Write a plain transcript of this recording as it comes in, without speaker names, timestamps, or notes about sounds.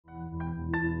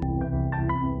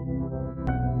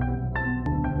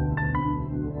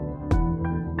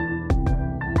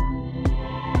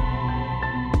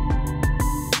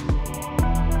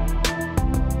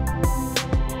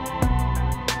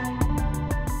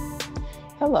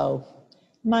Hello,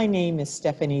 my name is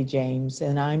Stephanie James,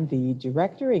 and I'm the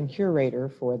Director and Curator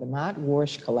for the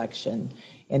Mott-Warsh Collection,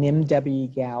 an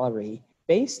MW gallery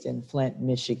based in Flint,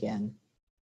 Michigan.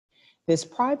 This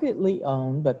privately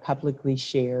owned but publicly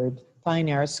shared fine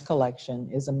arts collection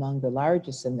is among the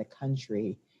largest in the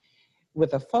country,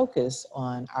 with a focus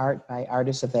on art by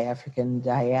artists of the African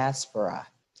diaspora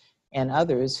and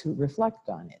others who reflect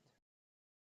on it.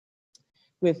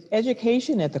 With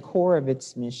education at the core of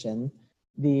its mission,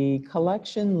 the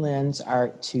collection lends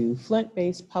art to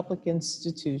Flint-based public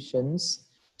institutions,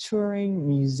 touring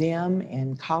museum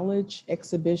and college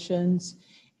exhibitions,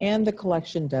 and the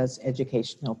collection does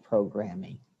educational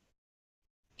programming.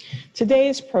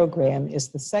 Today's program is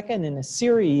the second in a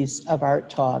series of art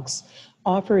talks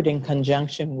offered in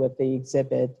conjunction with the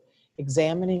exhibit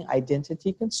Examining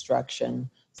Identity Construction,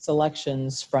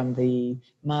 Selections from the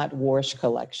Mott-Warsh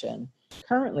Collection,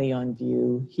 currently on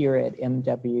view here at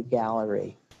MW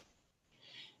Gallery.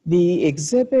 The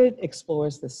exhibit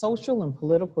explores the social and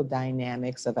political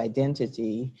dynamics of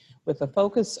identity with a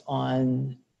focus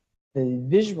on the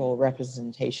visual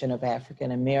representation of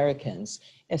African Americans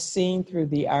as seen through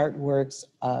the artworks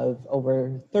of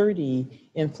over 30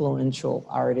 influential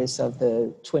artists of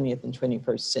the 20th and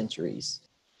 21st centuries.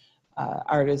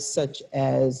 Artists such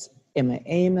as Emma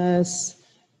Amos,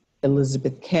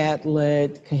 Elizabeth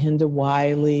Catlett, Kehinde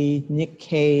Wiley, Nick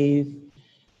Cave,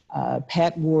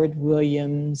 Pat Ward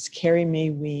Williams, Carrie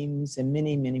Mae Weems, and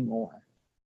many, many more.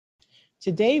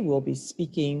 Today we'll be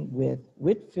speaking with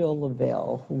Whitfield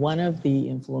Lovell, one of the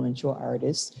influential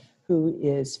artists who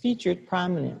is featured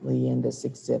prominently in this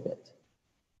exhibit.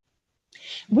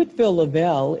 Whitfield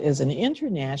Lovell is an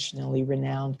internationally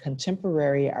renowned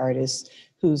contemporary artist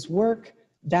whose work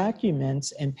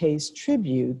documents and pays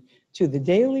tribute to the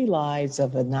daily lives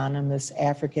of anonymous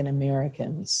African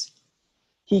Americans.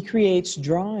 He creates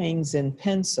drawings in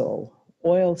pencil,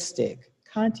 oil stick,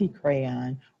 Conte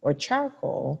crayon, or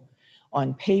charcoal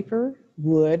on paper,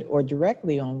 wood, or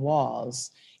directly on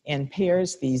walls, and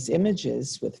pairs these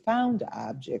images with found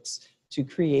objects to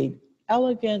create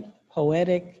elegant,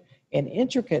 poetic, and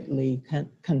intricately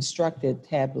constructed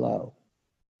tableaux.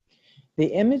 The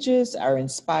images are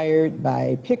inspired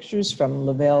by pictures from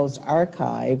Lovell's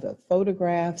archive of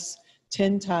photographs,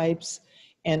 tintypes,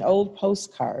 and old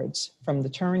postcards from the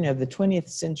turn of the 20th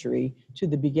century to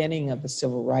the beginning of the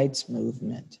Civil Rights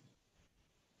Movement.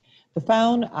 The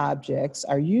found objects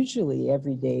are usually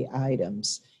everyday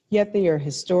items, yet they are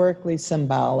historically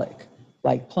symbolic,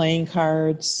 like playing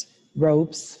cards,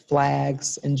 ropes,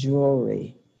 flags, and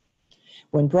jewelry.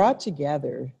 When brought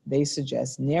together, they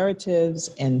suggest narratives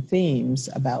and themes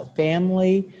about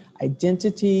family,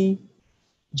 identity,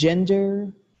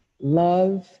 gender,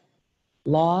 love,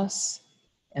 loss,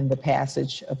 and the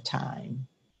passage of time.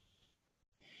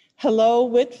 Hello,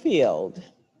 Whitfield.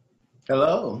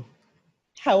 Hello.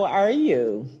 How are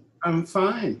you? I'm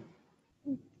fine.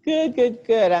 Good, good,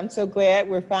 good. I'm so glad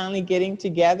we're finally getting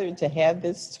together to have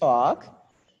this talk.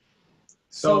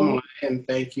 So am I, and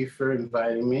thank you for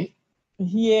inviting me.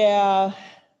 Yeah.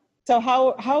 So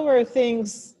how are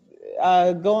things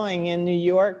going in New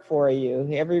York for you?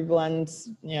 Everyone's,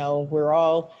 we're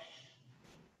all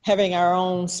having our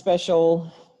own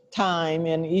special time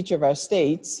in each of our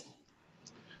states.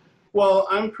 Well,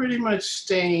 I'm pretty much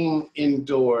staying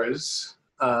indoors,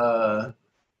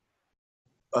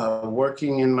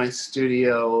 working in my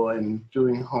studio and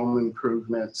doing home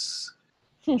improvements,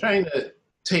 trying to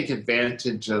take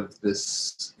advantage of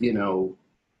this,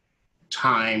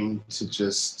 time to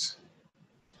just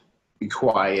be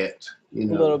quiet, A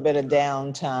little bit of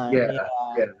downtime.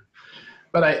 Yeah.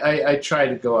 But I try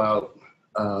to go out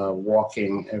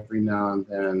walking every now and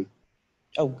then.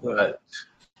 Oh, good.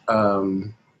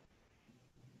 But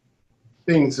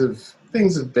things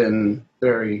have been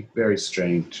very, very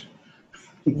strange.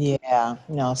 Yeah,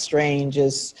 no, strange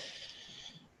is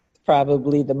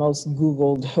probably the most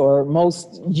Googled or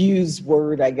most used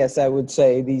word, I guess I would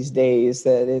say these days,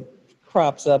 that it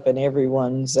crops up in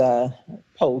everyone's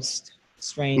post,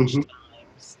 strange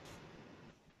times.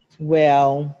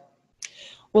 Well,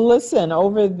 listen,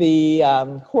 over the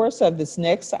course of this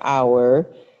next hour,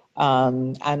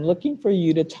 I'm looking for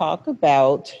you to talk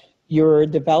about your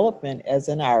development as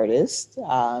an artist.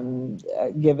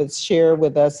 Share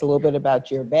with us a little bit about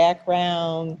your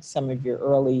background, some of your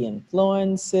early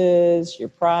influences, your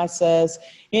process,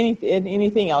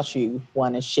 anything else you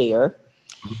want to share.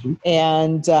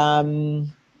 And I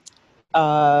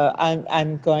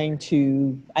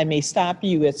may stop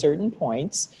you at certain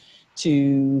points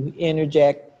to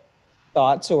interject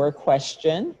thoughts or a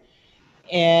question.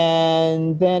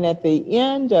 And then at the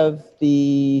end of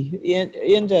the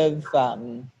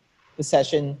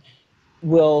session,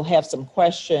 we'll have some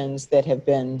questions that have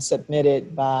been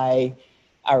submitted by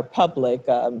our public,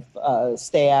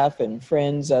 staff and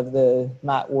friends of the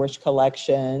Mott-Warsh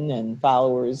Collection and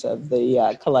followers of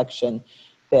the collection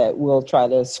that we'll try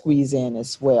to squeeze in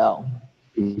as well.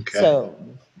 Okay. So,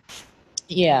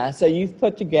 yeah, so you've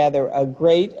put together a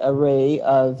great array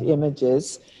of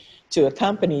images to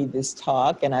accompany this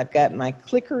talk, and I've got my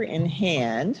clicker in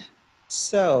hand.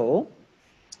 So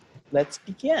let's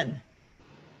begin.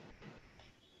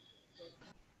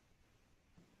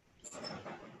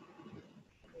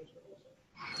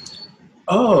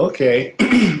 Oh, okay.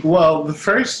 Well, the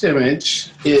first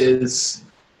image is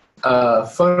a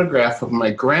photograph of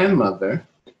my grandmother,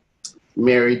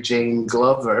 Mary Jane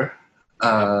Glover.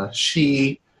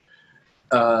 She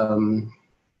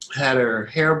had her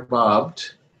hair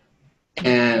bobbed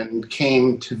and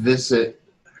came to visit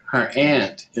her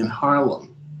aunt in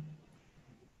Harlem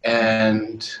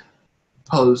and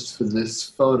posed for this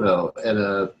photo at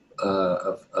a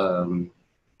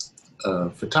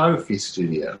photography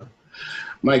studio.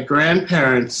 My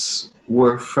grandparents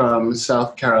were from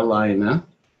South Carolina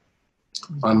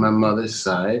on my mother's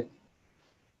side,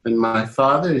 and my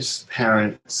father's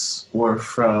parents were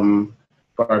from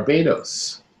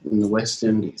Barbados in the West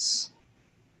Indies.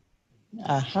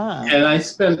 Uh-huh. And I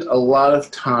spent a lot of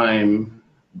time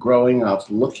growing up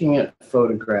looking at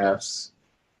photographs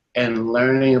and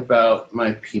learning about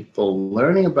my people,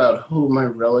 learning about who my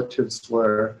relatives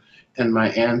were and my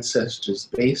ancestors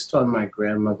based on my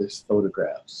grandmother's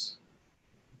photographs.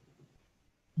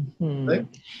 Mm-hmm. Right?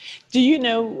 Do you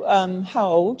know how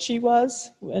old she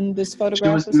was when this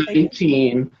photograph She was taken?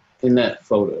 19 in that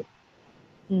photo.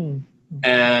 Mm-hmm.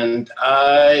 And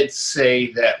I'd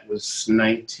say that was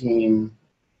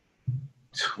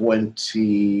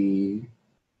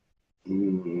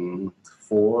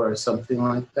 1924 or something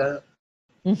like that.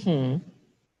 Mm-hmm.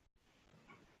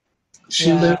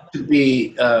 She Wow. lived to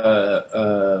be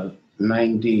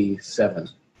 97.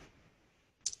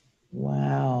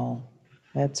 Wow,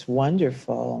 that's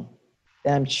wonderful.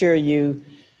 I'm sure you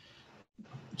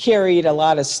carried a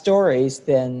lot of stories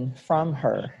then from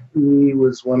her. She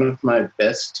was one of my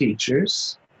best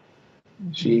teachers.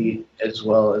 She, as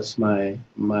well as my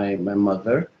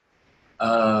mother.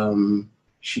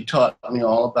 She taught me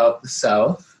all about the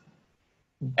South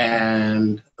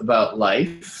and about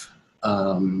life.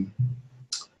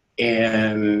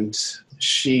 And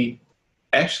she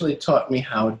actually taught me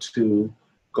how to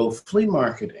go flea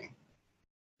marketing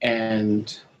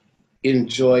and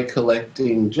enjoy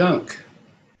collecting junk,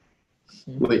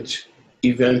 which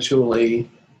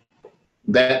eventually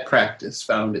that practice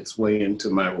found its way into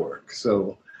my work.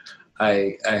 So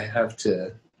I have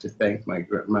to thank my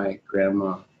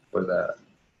grandma for that.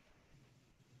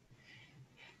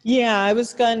 Yeah, I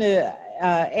was going to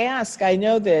ask, I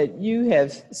know that you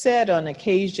have said on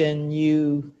occasion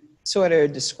you sort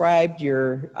of described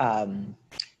yourself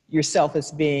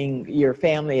as being, your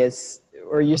family as,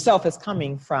 or yourself as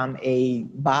coming from a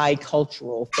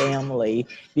bicultural family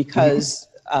because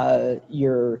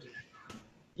your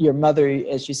mother,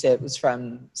 as you said, was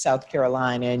from South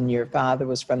Carolina and your father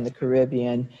was from the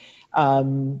Caribbean.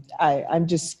 I'm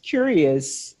just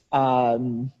curious,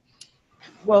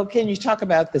 well, can you talk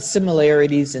about the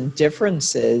similarities and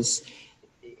differences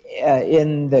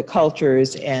in the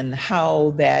cultures and how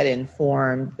that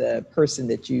informed the person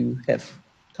that you have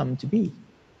come to be?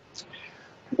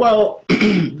 Well,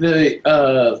 the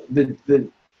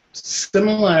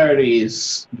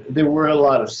similarities, there were a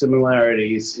lot of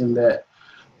similarities in that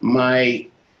my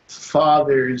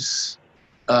father's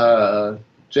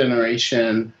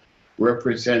generation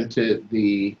represented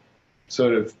the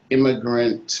sort of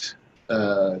immigrant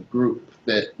group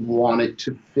that wanted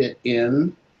to fit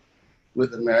in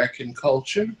with American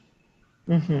culture.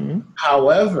 Mm-hmm.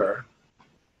 However,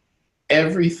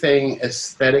 everything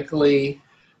aesthetically,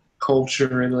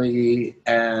 culturally,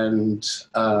 and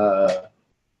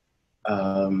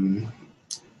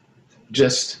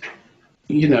just,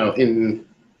 in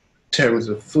terms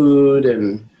of food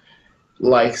and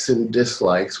likes and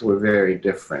dislikes were very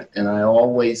different. And I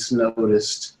always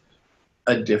noticed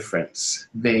a difference.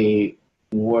 They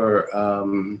were,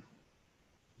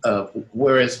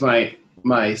 whereas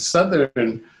my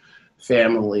Southern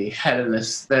family had an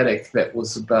aesthetic that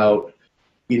was about,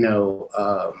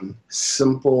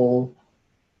 simple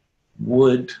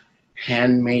wood,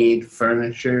 handmade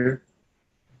furniture,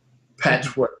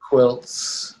 patchwork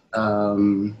quilts,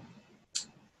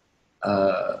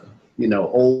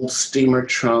 old steamer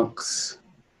trunks,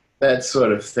 that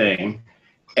sort of thing.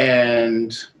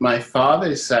 And my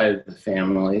father's side of the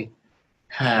family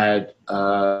had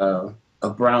a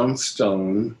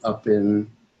brownstone up in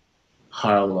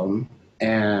Harlem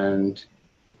and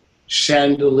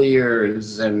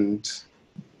chandeliers and,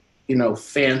 you know,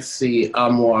 fancy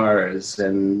armoires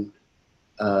and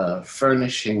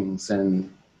furnishings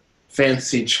and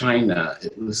fancy china.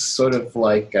 It was sort of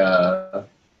like, I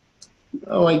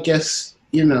guess,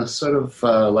 you know, sort of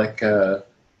like a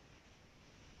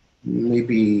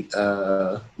maybe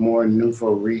more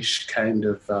nouveau riche kind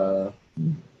of a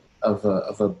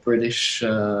British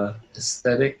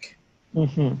aesthetic.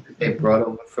 Mm-hmm. They brought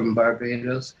over from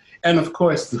Barbados, and of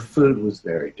course the food was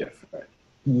very different.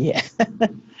 Yeah.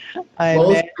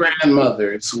 Both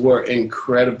grandmothers were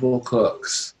incredible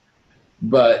cooks,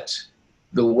 but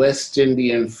the West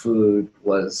Indian food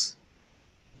was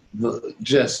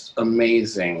just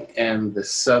amazing, and the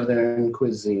Southern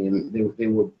cuisine, they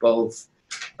were both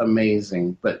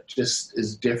amazing, but just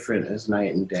as different as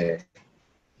night and day.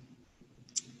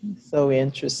 So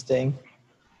interesting.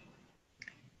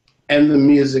 And the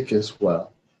music as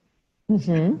well.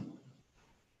 Mm-hmm.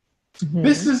 Mm-hmm.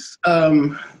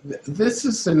 This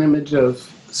is an image of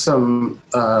some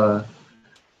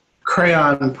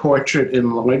crayon portrait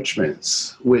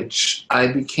enlargements, which I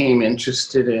became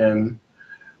interested in.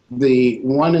 The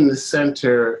one in the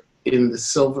center in the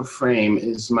silver frame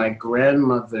is my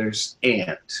grandmother's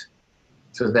aunt.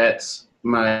 So that's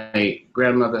my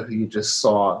grandmother who you just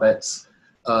saw. That's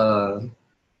a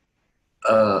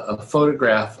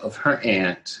photograph of her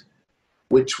aunt,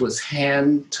 which was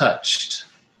hand touched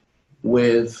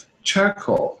with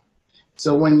charcoal.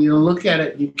 So when you look at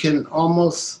it, you can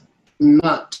almost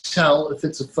not tell if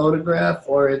it's a photograph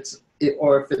or if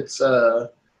it's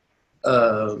a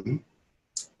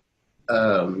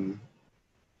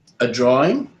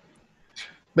drawing.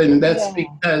 But that's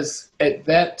because at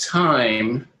that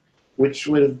time, which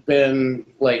would have been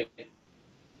like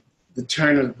the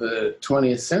turn of the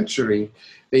 20th century,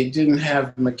 they didn't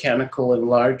have mechanical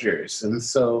enlargers. And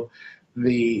so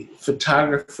the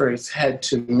photographers had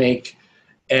to make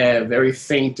a very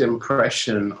faint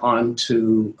impression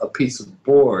onto a piece of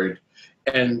board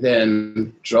and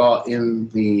then draw in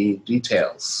the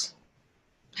details.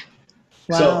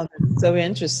 Wow, that's so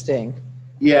interesting.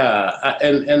 Yeah,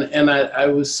 and I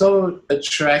was so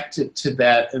attracted to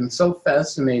that and so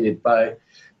fascinated by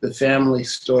the family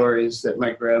stories that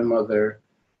my grandmother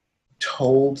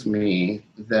told me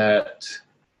that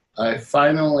I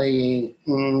finally,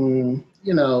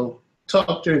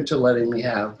 talked her into letting me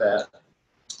have that.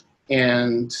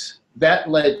 And that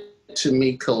led to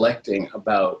me collecting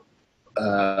about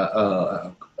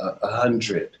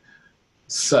 100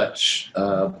 such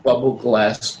bubble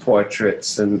glass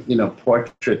portraits and,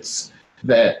 portraits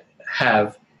that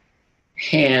have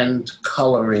hand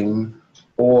coloring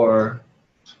or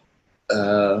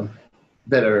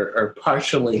that are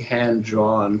partially hand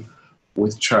drawn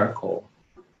with charcoal.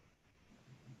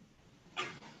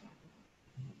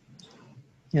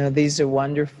 These are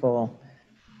wonderful.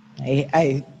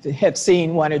 I have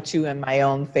seen one or two in my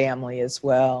own family as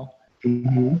well.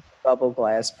 Mm-hmm. Bubble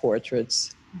glass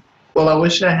portraits. Well, I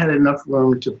wish I had enough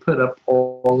room to put up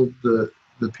all of the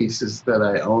pieces that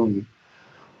I own,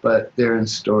 but they're in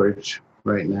storage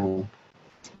right now.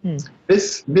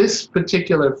 This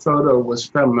particular photo was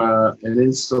from an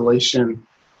installation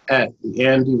at the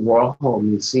Andy Warhol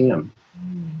Museum,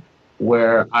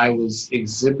 where I was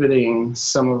exhibiting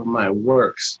some of my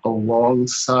works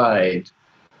alongside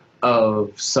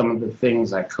of some of the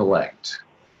things I collect,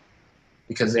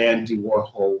 because Andy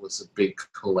Warhol was a big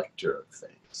collector of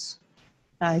things.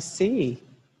 I see.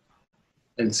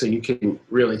 And so you can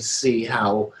really see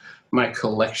how my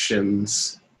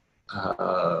collections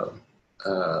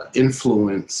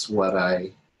influence what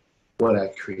I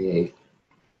create.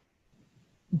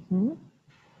 Mm-hmm.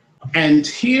 And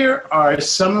here are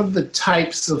some of the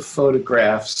types of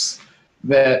photographs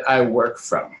that I work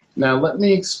from. Now, let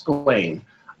me explain.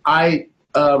 My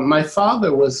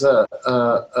father was an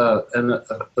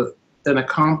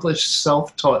accomplished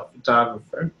self-taught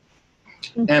photographer,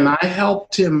 and I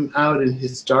helped him out in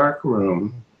his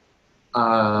darkroom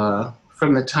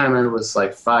from the time I was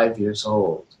like 5 years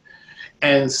old.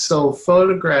 And so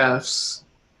photographs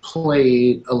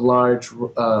played a large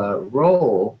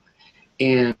role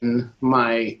in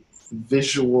my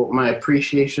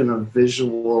appreciation of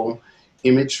visual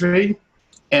imagery,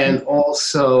 and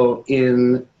also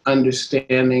in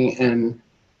understanding and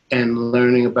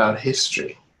learning about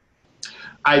history.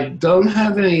 I don't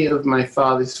have any of my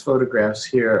father's photographs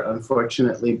here,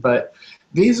 unfortunately, but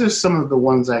these are some of the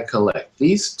ones I collect.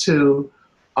 These two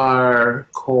are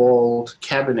called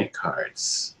cabinet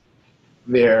cards.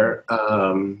 They're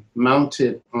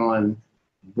mounted on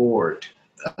board,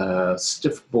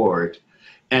 stiff board.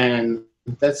 And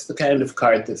that's the kind of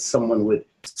card that someone would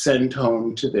send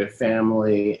home to their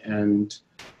family, and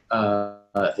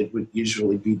it would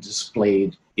usually be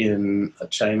displayed in a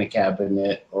china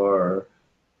cabinet or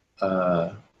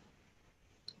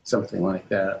something like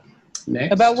that.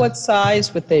 Next. About what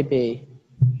size would they be?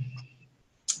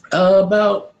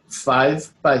 About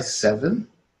 5 by 7,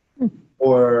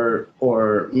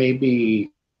 or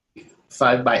maybe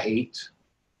 5 by 8.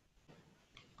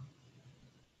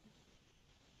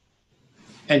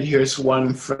 And here's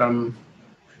one from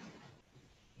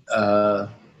the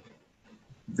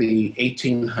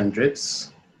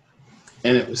 1800s,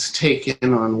 and it was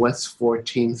taken on West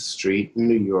 14th Street in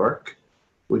New York,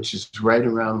 which is right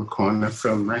around the corner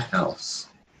from my house.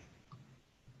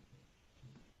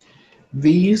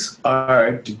 These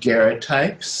are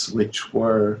daguerreotypes, which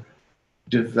were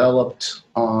developed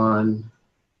on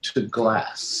to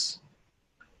glass,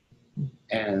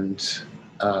 and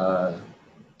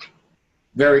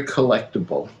very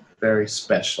collectible, very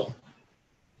special.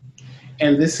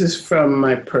 And this is from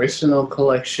my personal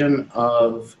collection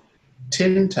of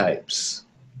tintypes,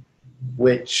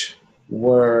 which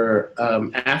were,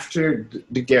 after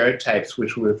daguerreotypes,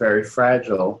 which were very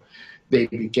fragile, they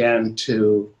began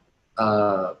to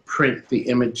print the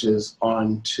images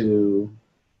onto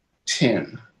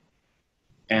tin.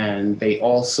 And they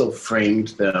also framed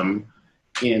them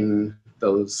in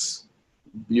those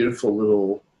beautiful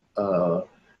little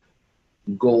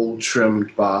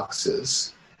gold-trimmed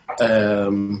boxes.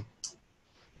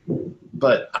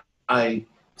 But I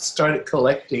started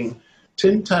collecting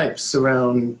tintypes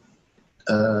around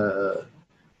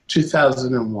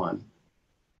 2001.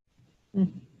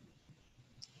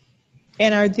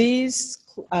 And are these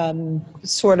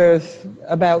sort of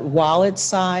about wallet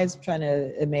size? I'm trying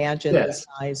to imagine the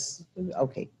size.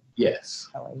 Okay. Yes.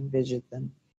 How I envisioned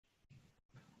them.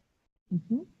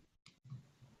 Mm-hmm.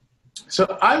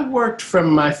 So I worked from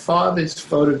my father's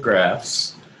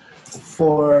photographs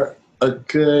for a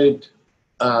good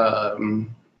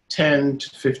 10 to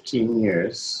 15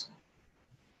 years.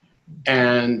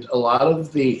 And a lot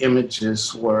of the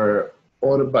images were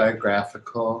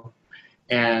autobiographical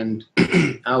and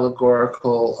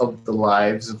allegorical of the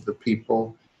lives of the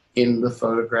people in the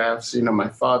photographs. You know, my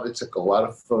father took a lot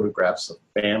of photographs of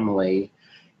family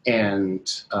and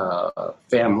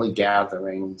family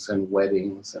gatherings and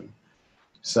weddings and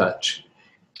such.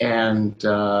 And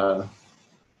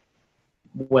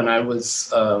when I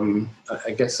was,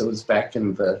 I guess it was back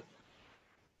in the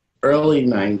early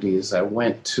 90s, I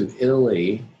went to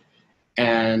Italy,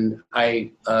 and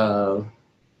I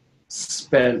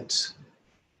spent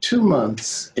 2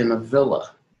 months in a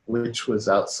villa, which was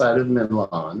outside of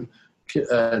Milan.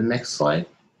 Next slide.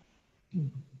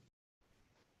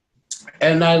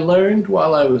 And I learned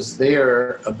while I was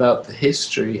there about the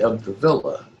history of the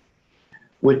villa,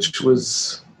 which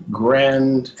was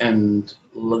grand and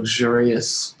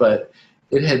luxurious, but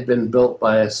it had been built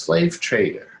by a slave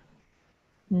trader,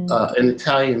 an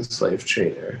Italian slave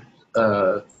trader.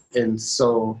 And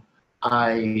so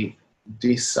I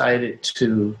decided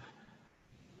to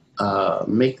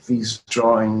make these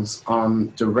drawings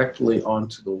directly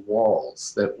onto the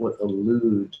walls that would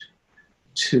allude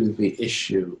to the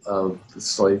issue of the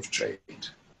slave trade.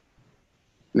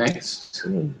 Next.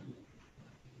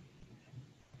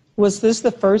 Was this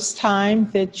the first time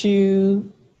that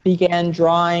you began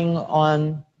drawing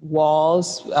on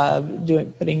walls,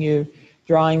 putting your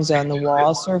drawings on the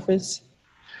wall surface?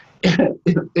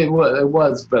 It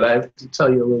was, but I have to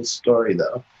tell you a little story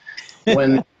though.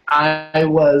 When I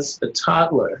was a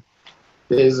toddler,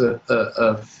 there's a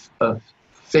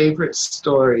favorite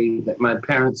story that my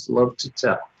parents loved to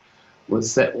tell,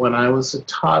 was that when I was a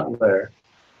toddler,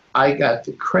 I got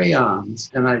the crayons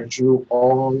and I drew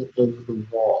all over the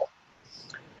wall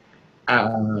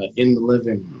in the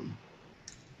living room.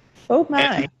 Oh my.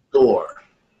 And the door.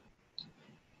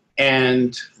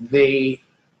 And they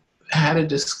had a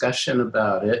discussion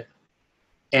about it,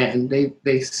 and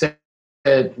they said,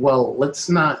 well, let's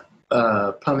not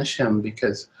punish him,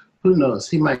 because who knows,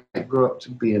 he might grow up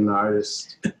to be an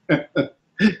artist.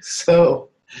 So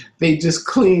they just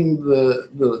cleaned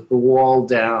the wall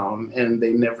down, and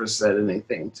they never said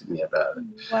anything to me about it.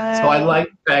 Wow. So I like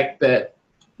the fact that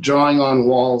drawing on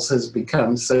walls has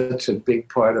become such a big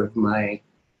part of my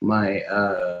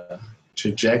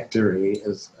trajectory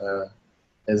as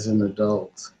an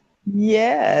adult.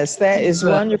 Yes, that is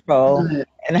wonderful.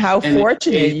 And how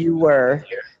fortunate you were.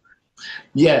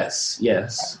 Yes,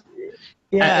 yes.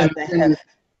 Yeah. And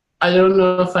I don't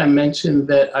know if I mentioned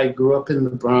that I grew up in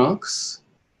the Bronx,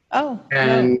 Oh, no.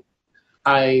 And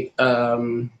I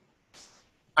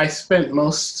spent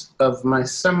most of my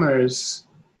summers,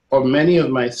 or many of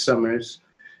my summers,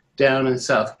 down in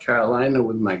South Carolina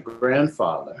with my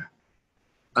grandfather.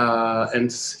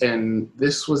 And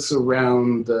this was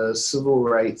around the civil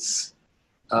rights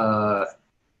era,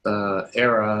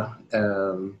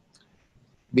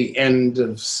 the end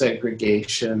of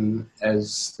segregation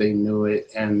as they knew it,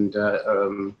 and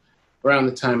around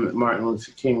the time that Martin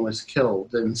Luther King was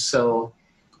killed. And so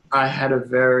I had a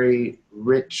very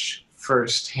rich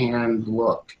firsthand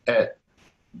look at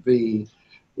the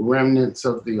remnants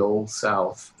of the Old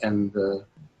South and the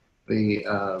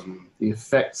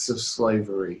effects of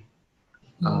slavery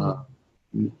on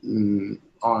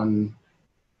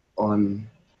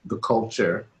the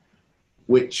culture,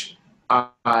 which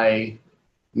I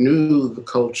knew the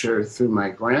culture through my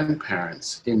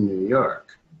grandparents in New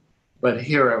York, but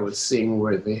here I was seeing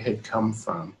where they had come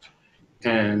from,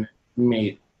 and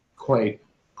made quite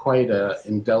a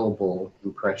indelible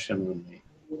impression on me.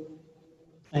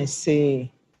 I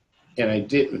see. And I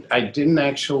didn't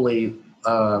actually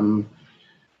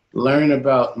learn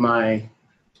about my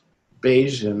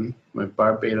Bayesian, my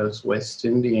Barbados West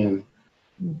Indian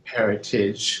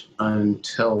heritage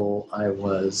until I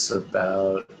was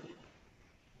about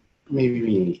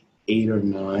maybe 8 or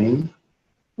 9.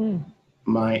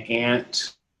 My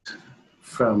aunt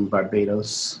from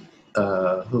Barbados,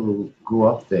 who grew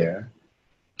up there,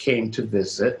 came to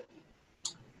visit,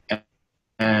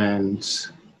 and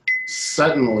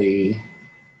suddenly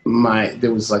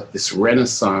there was like this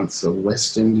renaissance of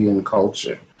West Indian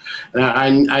culture.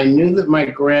 And I knew that my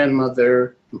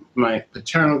grandmother, my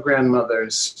paternal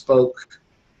grandmother, spoke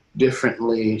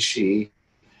differently. She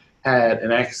had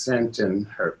an accent, and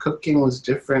her cooking was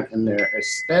different, and their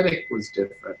aesthetic was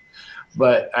different.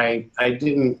 But I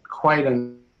didn't quite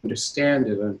understand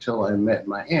it until I met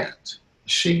my aunt.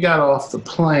 She got off the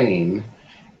plane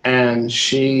and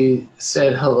she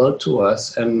said hello to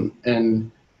us, and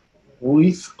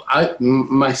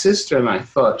my sister and I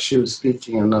thought she was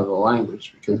speaking another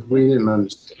language because we didn't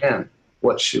understand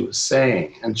what she was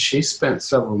saying. And she spent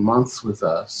several months with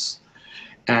us,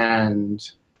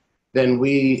 and then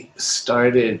we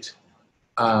started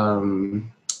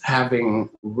having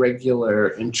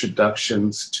regular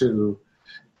introductions to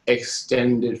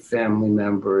extended family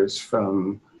members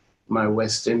from my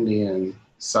West Indian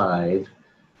side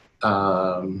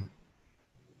of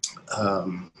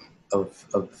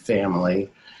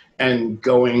family, and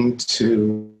going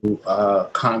to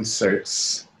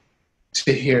concerts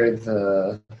to hear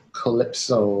the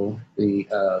calypso, the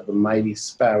Mighty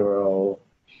Sparrow,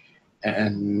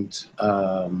 and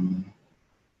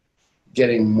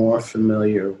getting more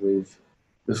familiar with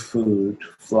the food,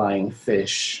 flying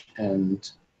fish,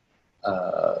 and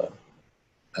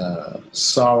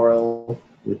sorrel,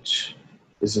 which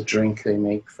is a drink they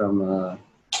make from a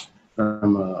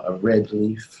red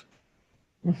leaf.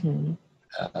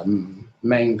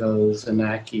 Mangoes,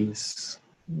 anakis.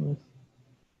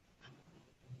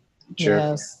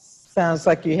 Yes, sounds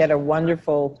like you had a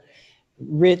wonderful,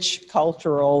 rich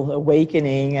cultural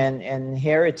awakening and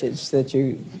heritage that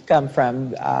you come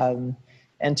from,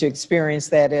 and to experience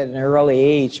that at an early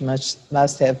age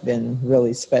must have been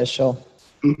really special.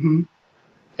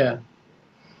 Yeah,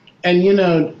 and you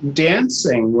know,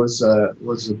 dancing was a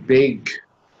big,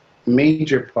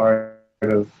 major part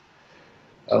of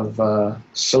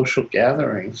social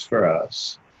gatherings for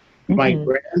us. My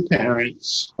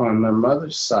grandparents on my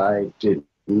mother's side did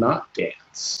not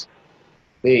dance.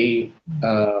 They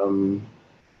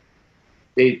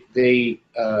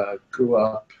grew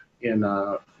up in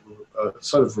a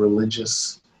sort of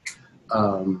religious,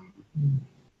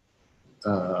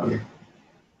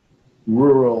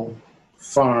 rural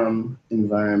farm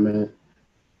environment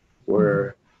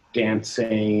where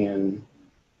dancing and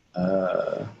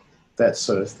that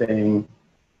sort of thing,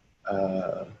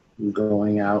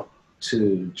 going out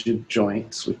to juke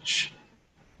joints, which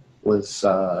was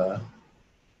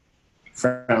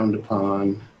frowned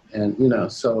upon. And, you know,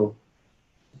 so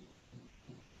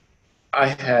I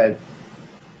had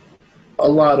a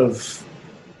lot of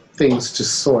things to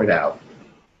sort out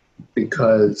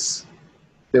because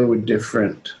there were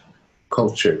different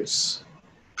cultures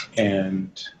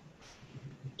and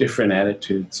different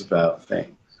attitudes about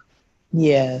things.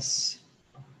 Yes.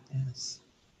 Yes.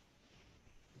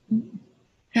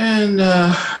 And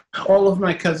all of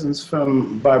my cousins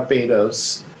from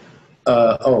Barbados,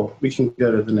 we can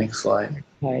go to the next slide.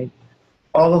 Right.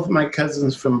 All of my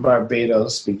cousins from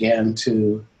Barbados began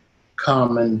to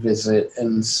come and visit,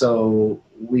 and so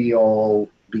we all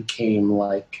became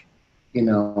like, you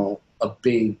know, a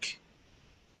big,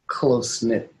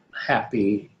 close-knit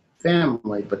happy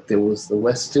family, but there was the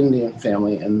West Indian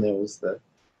family and there was the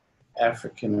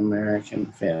African American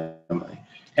family,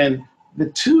 and the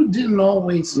two didn't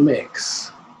always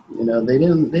mix. You know, they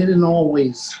didn't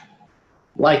always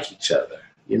like each other.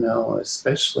 You know,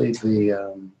 especially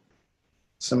the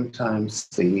sometimes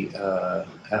the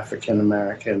African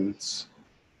Americans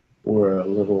were a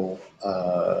little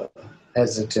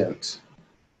hesitant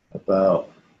about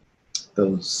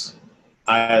those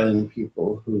island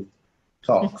people who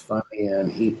talk funny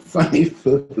and eat funny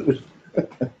food.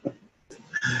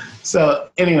 So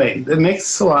anyway, the next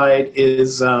slide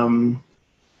is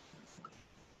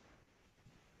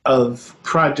of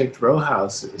Project Row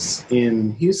Houses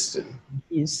in Houston.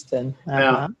 Houston.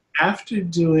 Now, after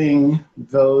doing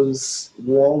those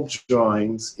wall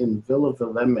drawings in Villa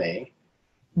Villeme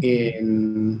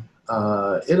in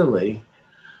Italy,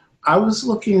 I was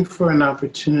looking for an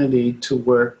opportunity to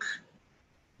work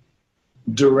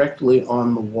directly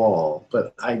on the wall,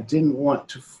 but I didn't want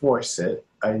to force it.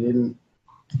 I didn't,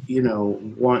 you know,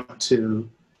 want to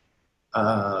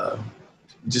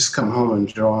just come home and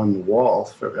draw on the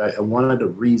wall. I wanted a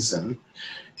reason.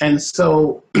 And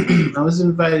so I was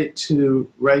invited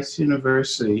to Rice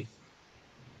University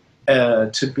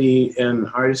to be an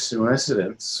artist in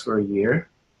residence for a year.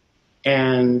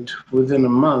 And within a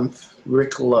month,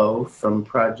 Rick Lowe from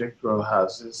Project Row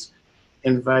Houses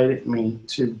invited me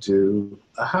to do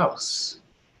a house.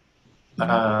 There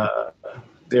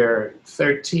are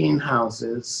 13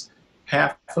 houses.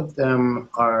 Half of them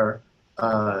are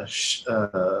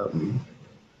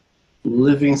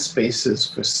living spaces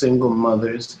for single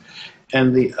mothers,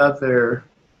 and the other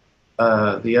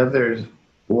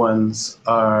ones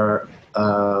are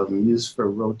used for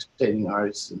rotating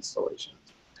artist installations.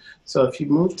 So if you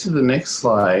move to the next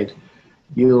slide,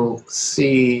 you'll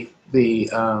see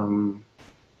the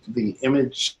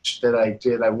image that I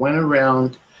did. I went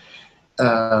around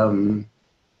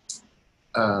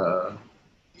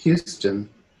Houston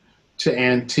to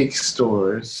antique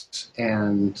stores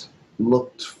and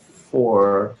looked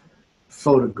for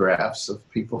photographs of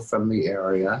people from the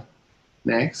area.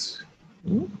 Next.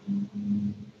 And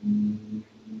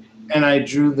I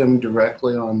drew them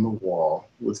directly on the wall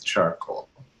with charcoal.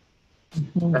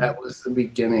 That was the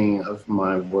beginning of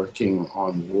my working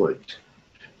on wood.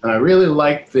 And I really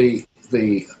liked the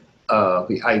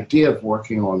idea of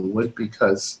working on wood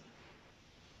because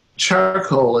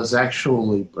charcoal is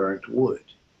actually burnt wood.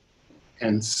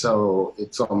 And so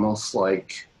it's almost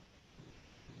like,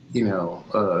 you know,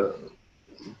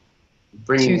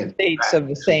 bringing two it states back of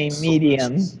the same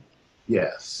medium.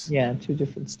 Yes. Yeah, two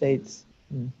different states.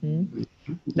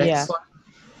 Next slide.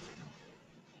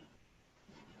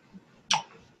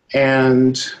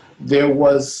 And there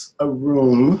was a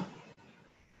room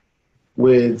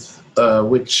with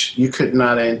which you could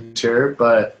not enter,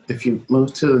 but if you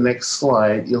move to the next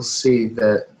slide, you'll see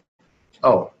that,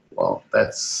 oh, well,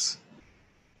 that's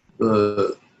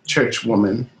the church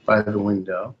woman by the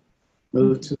window.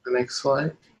 Move to the next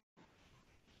slide.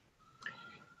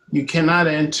 You cannot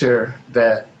enter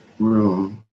that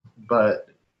room, but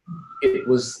it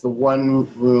was the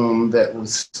one room that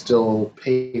was still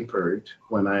papered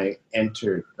when I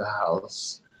entered the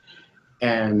house,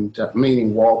 and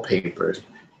meaning wallpapered.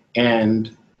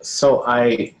 And so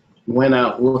I went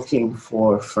out looking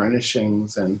for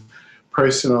furnishings and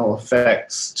personal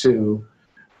effects to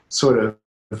sort of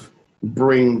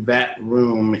bring that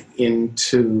room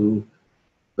into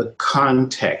the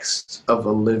context of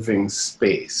a living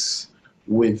space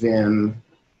within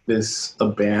this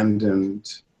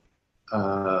abandoned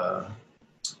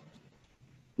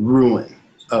ruin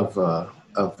of a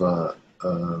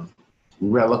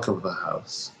relic of a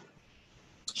house.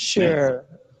 Sure.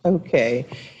 Okay.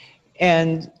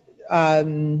 And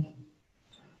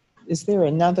is there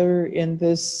another in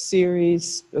this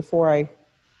series before I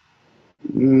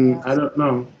don't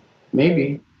know.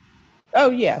 Maybe.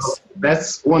 Oh, yes. Oh,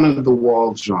 that's one of the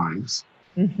wall drawings.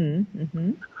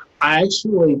 I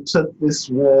actually took this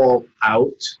wall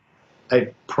out.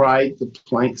 I pried the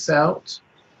planks out,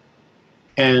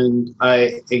 and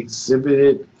I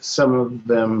exhibited some of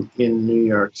them in New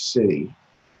York City.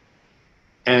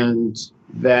 And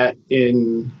that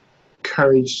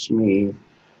encouraged me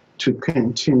to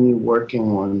continue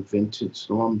working on vintage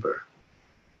lumber.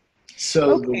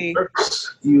 So the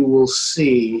works you will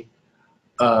see,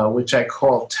 which I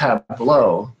call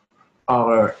tableau,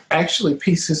 are actually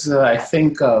pieces that I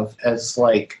think of as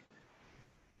like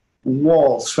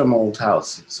walls from old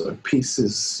houses, or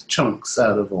pieces, chunks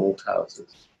out of old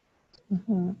houses.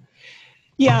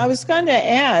 Yeah, I was going to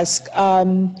ask,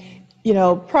 You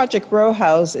know, Project Row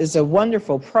House is a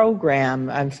wonderful program.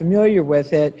 I'm familiar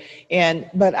with it.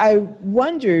 But I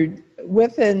wondered,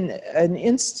 with an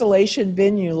installation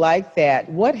venue like that,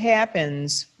 what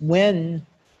happens when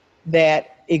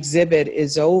that exhibit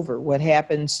is over? What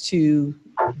happens to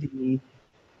the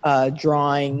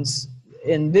drawings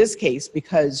in this case,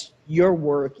 because your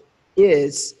work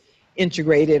is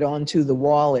integrated onto the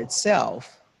wall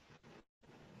itself?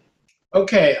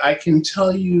 Okay, I can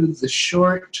tell you the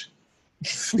short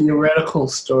theoretical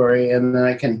story, and then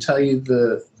I can tell you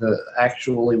the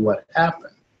actually what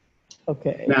happened.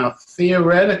 Okay. Now,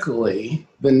 theoretically,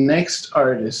 the next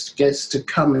artist gets to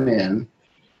come in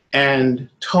and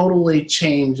totally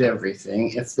change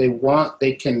everything. If they want,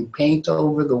 they can paint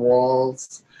over the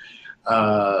walls.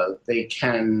 They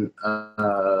can,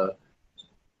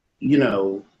 you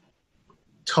know,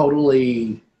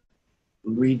 totally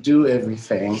redo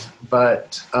everything.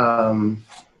 But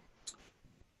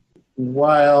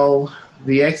while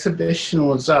the exhibition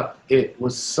was up, it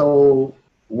was so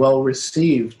well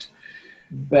received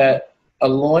that a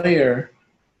local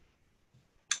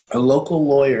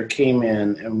lawyer came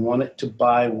in and wanted to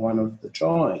buy one of the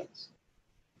drawings.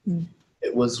 Mm.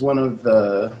 It was one of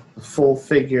the full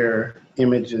figure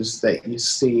images that you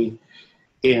see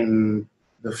in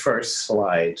the first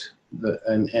slide.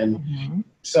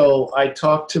 So I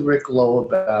talked to Rick Lowe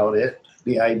about it,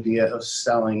 the idea of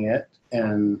selling it,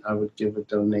 and I would give a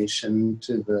donation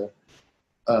to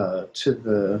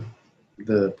the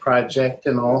project.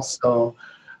 And also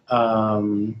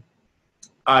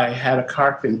I had a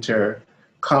carpenter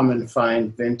come and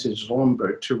find vintage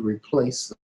lumber to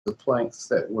replace the planks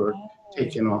that were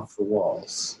taken off the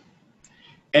walls.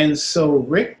 And so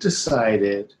Rick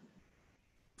decided,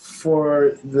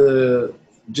 for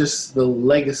just the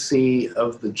legacy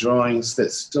of the drawings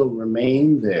that still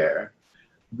remain there,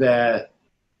 that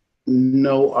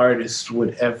no artist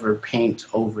would ever paint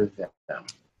over them.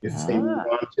 If they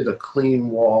wanted a clean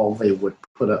wall, they would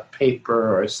put up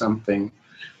paper or something.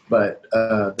 But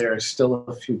there are still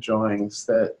a few drawings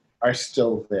that are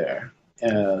still there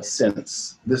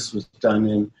since this was done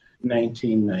in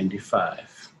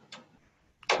 1995.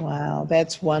 Wow,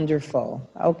 that's wonderful.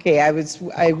 Okay, I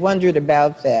wondered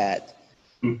about that.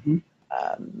 Mm-hmm.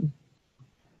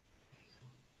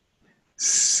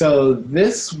 So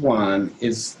this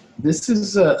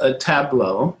is a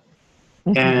tableau,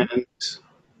 mm-hmm. and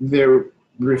they're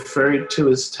referred to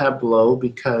as tableau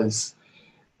because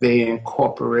they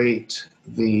incorporate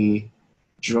the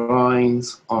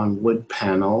drawings on wood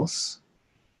panels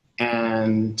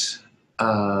and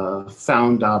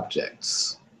found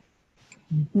objects.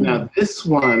 Mm-hmm. Now, this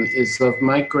one is of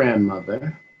my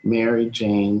grandmother, Mary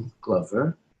Jane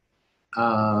Glover,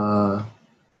 from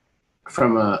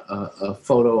a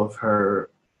photo of her,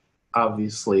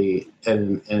 obviously at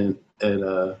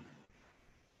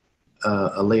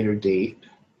a later date.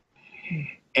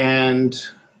 And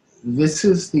this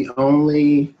is the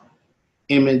only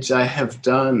image I have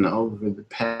done over the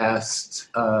past,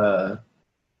 I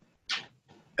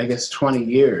guess, 20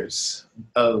 years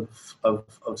of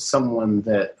someone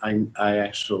that I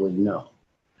actually know.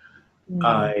 Mm-hmm.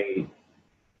 I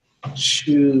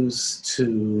choose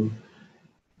to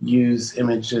use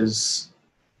images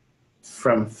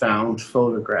from found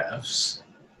photographs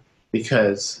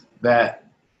because that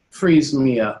frees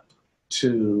me up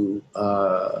to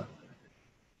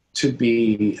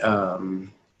be a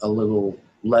little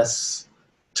less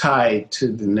tied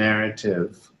to the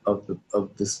narrative of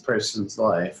this person's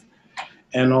life.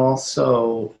 And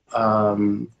also,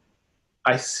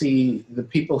 I see the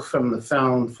people from the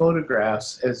found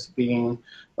photographs as being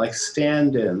like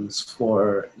stand-ins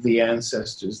for the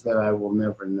ancestors that I will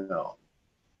never know.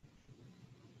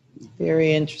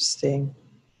 Very interesting.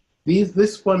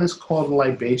 This one is called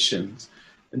Libations.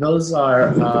 And those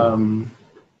are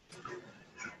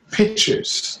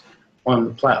pictures on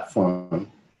the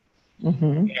platform.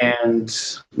 Mm-hmm. And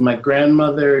my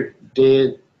grandmother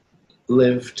did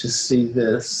live to see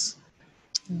this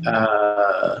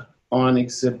on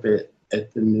exhibit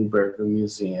at the Neuberger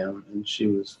Museum, and she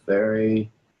was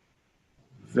very,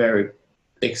 very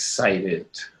excited.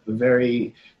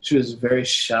 She was a very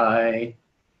shy,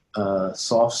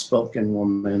 soft-spoken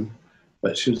woman,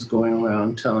 but she was going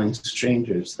around telling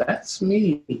strangers, "That's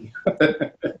me."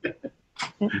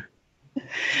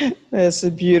 That's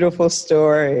a beautiful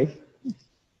story.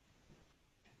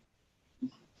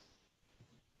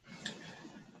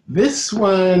 This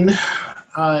one,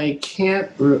 I can't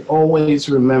always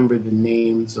remember the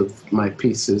names of my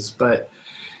pieces, but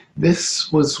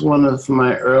this was one of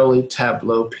my early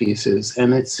tableau pieces,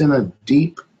 and it's in a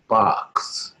deep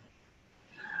box.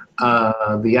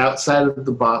 The outside of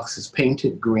the box is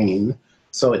painted green,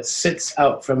 so it sits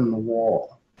out from the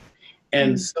wall.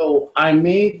 And so I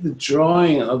made the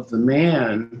drawing of the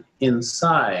man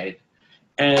inside,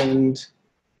 and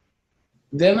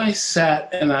then I sat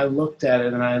and I looked at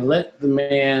it and I let the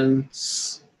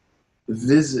man's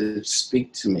visage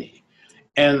speak to me.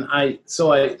 And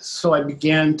so I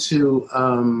began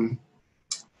to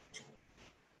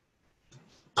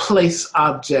place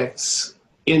objects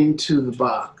into the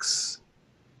box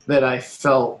that I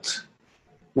felt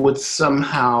would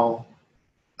somehow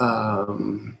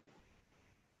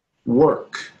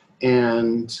work.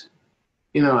 And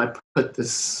I put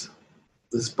this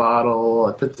bottle,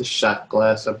 I put the shot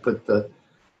glass, I put the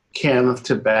can of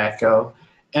tobacco,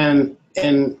 and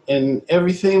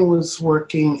everything was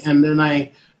working. And then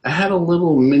I had a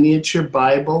little miniature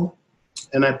Bible,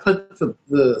 and I put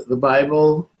the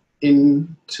Bible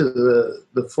into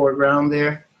the foreground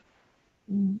there.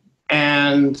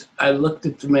 And I looked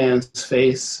at the man's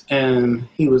face, and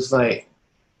he was like,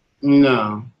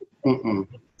 no.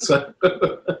 So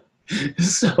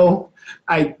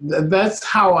that's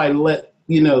how I let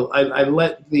I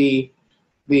let the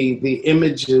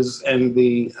images and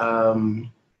the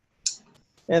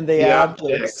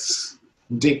objects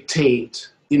dictate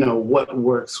what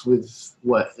works with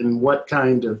what, and what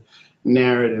kind of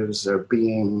narratives are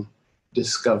being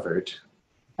discovered.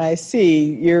 I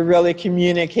see. You're really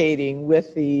communicating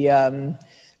with the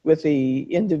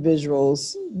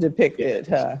individuals depicted,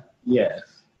 huh? Yes.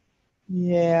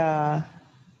 Yeah.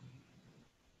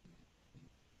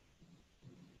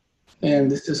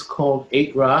 And this is called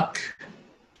 8 Rock.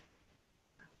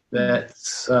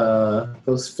 That's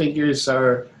those figures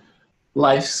are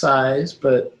life size,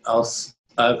 but I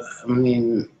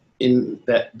mean, in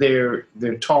that they're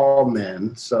tall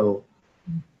men, so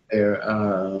they're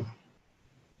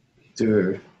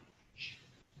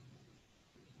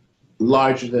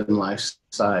larger than life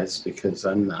size because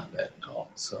I'm not that tall.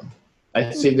 So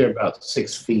I'd say they're about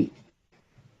 6 feet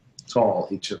tall,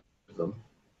 each of them.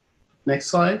 Next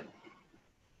slide.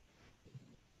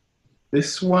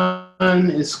 This one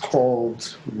is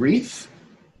called Wreath.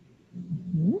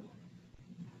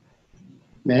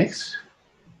 Next.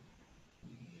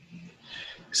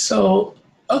 So,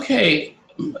 okay,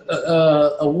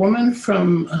 a woman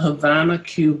from Havana,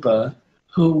 Cuba,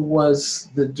 who was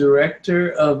the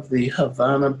director of the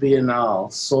Havana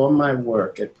Biennale, saw my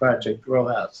work at Project Row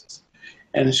Houses,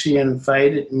 and she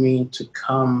invited me to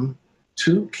come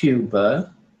to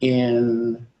Cuba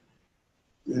in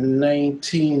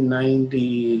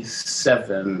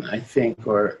 1997, I think,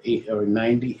 or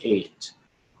 98,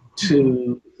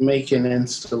 to make an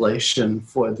installation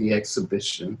for the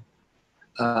exhibition.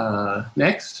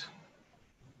 Next.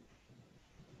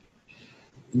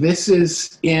 This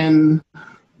is in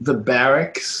the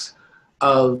barracks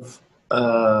of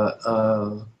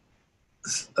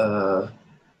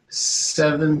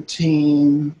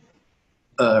 17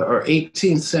 or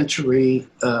 18th century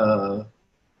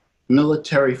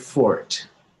military fort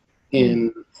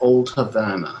in Old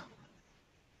Havana.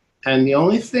 And the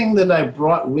only thing that I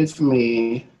brought with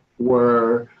me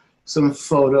were some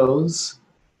photos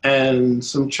and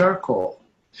some charcoal,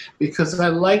 because I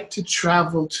like to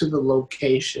travel to the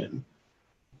location,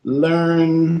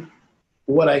 learn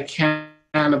what I can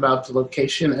about the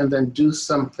location, and then do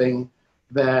something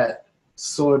that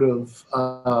sort of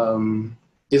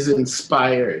is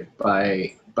inspired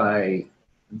by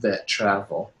that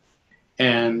travel.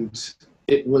 And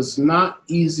it was not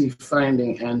easy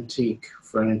finding antique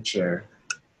furniture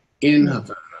in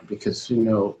Havana because,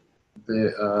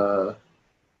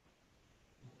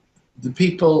 the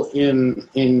people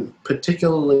in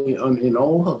particularly in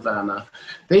Old Havana,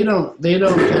 they don't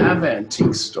have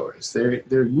antique stores.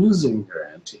 They're using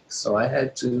their antiques. So I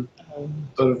had to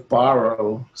sort of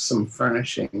borrow some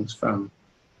furnishings from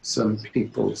some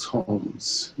people's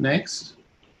homes. Next.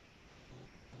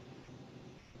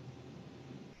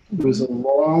 It was a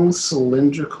long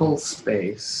cylindrical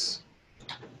space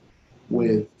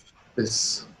with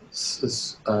this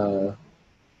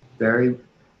very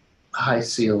high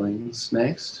ceilings.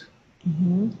 Next.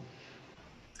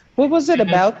 What was it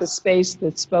about the space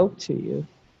that spoke to you?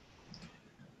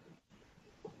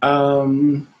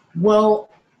 Well,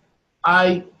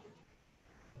 I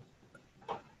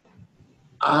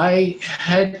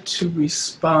had to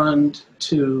respond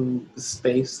to the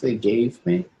space they gave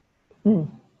me.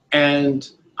 And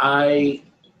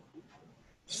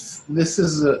this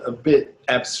is a bit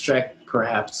abstract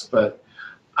perhaps, but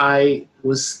I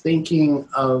was thinking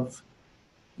of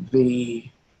the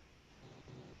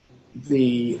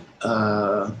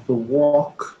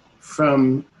walk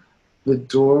from the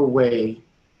doorway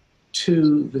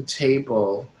to the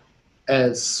table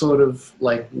as sort of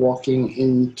like walking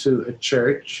into a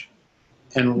church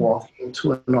and walking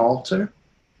to an altar.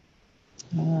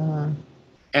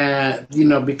 And, you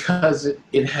know, because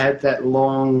it had that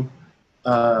long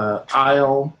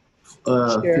aisle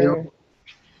feel.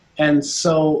 And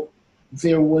so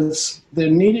there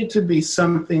needed to be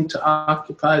something to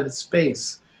occupy the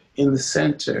space in the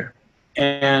center.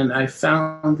 And I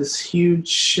found this huge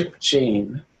ship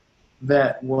chain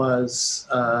that was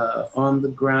on the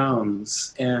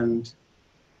grounds, and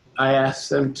I asked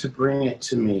them to bring it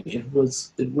to me.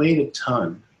 It weighed a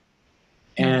ton,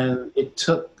 and it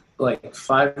took like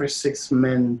 5 or 6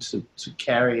 men to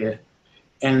carry it,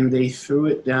 and they threw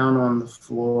it down on the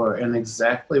floor, and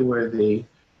exactly where they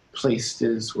placed it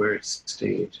is where it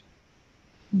stayed.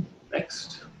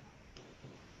 Next.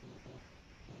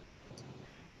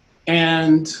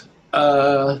 And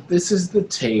this is the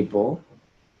table.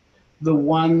 The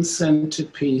one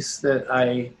centerpiece that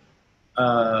I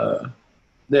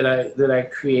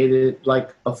created,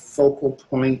 like a focal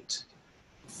point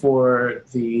for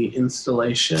the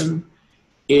installation.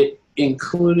 It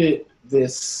included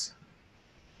this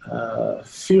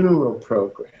funeral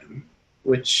program,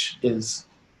 which is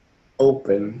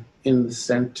open in the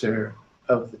center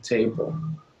of the table,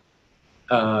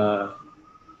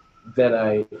 that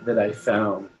I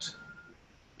found,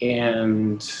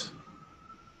 and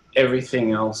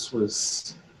everything else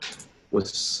was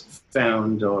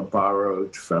found or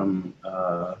borrowed from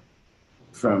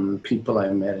people I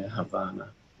met in Havana.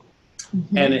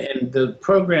 Mm-hmm. And the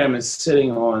program is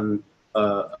sitting on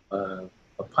a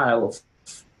pile of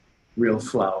real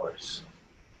flowers.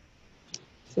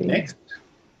 See. Next.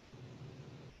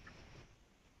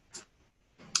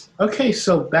 Okay,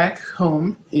 so back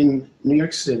home in New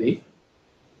York City,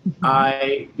 mm-hmm.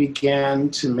 I began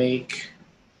to make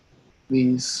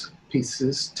these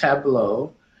pieces,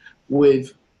 tableau,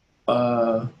 with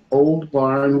old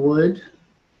barn wood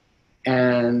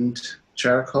and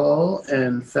charcoal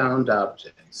and found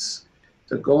objects.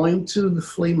 So going to the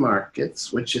flea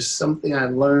markets, which is something I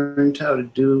learned how to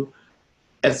do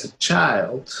as a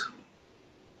child,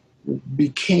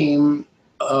 became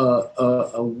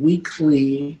a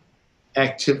weekly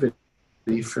activity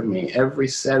for me. Every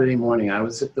Saturday morning I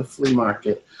was at the flea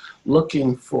market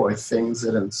looking for things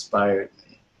that inspired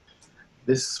me.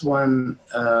 This one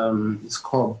is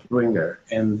called Bringer,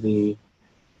 and the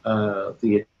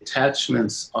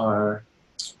attachments are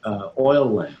oil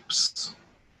lamps.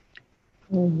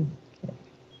 Okay.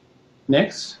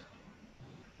 Next.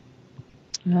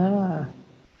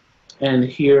 And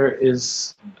here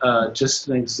is just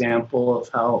an example of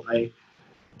how I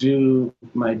do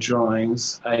my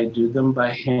drawings. I do them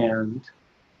by hand.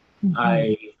 Mm-hmm.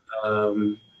 I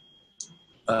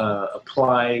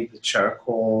apply the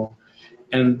charcoal,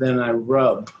 and then I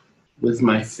rub with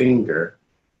my finger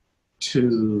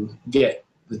to get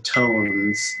the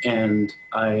tones, and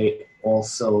I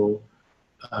also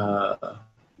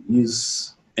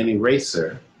use an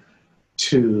eraser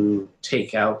to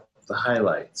take out the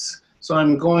highlights. So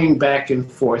I'm going back and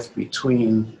forth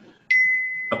between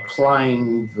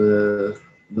applying the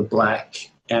black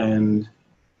and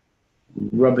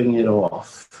rubbing it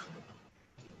off.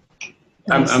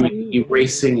 I'm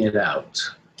erasing it out,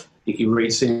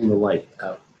 erasing the light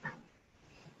out.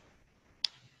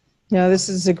 Now, this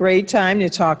is a great time to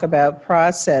talk about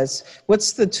process.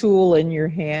 What's the tool in your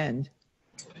hand?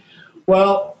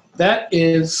 Well, that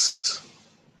is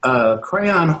a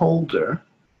crayon holder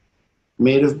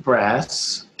made of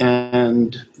brass,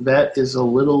 and that is a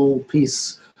little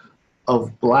piece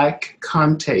of black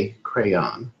Conte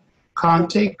crayon.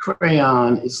 Conte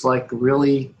crayon is like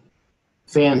really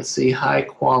fancy, high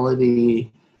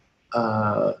quality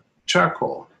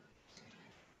charcoal.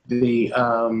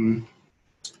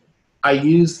 I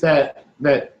use that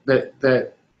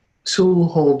tool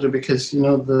holder because, you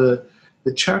know, the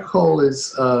charcoal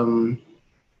is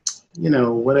you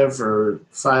know, whatever,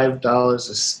 $5 a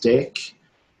stick,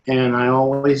 and I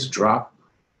always drop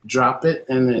it,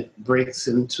 and it breaks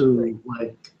into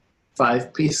like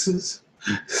 5 pieces.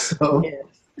 So yes.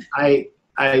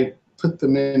 I put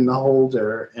them in the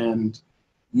holder and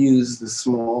use the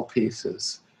small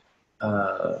pieces.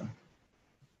 And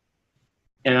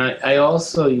I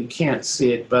also, you can't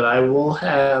see it, but I will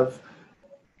have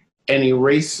an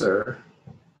eraser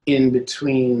in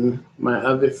between my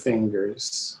other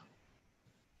fingers.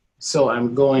 So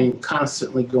I'm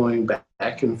constantly going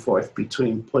back and forth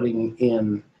between putting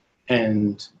in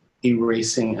and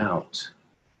erasing out.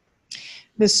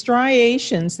 The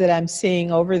striations that I'm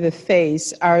seeing over the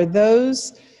face, are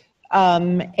those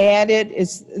added,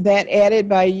 is that added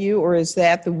by you, or is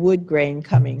that the wood grain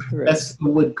coming through? That's the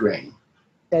wood grain.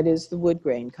 That is the wood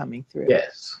grain coming through.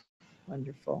 Yes.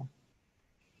 Wonderful.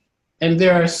 And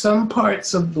there are some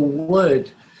parts of the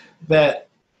wood that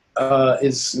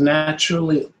is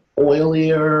naturally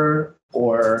oilier,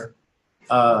 or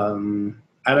I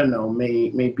don't know,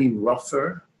 may be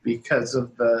rougher because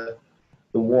of the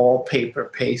wallpaper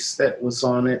paste that was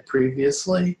on it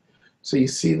previously. So you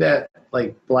see that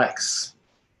like black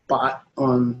spot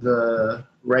on the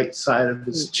right side of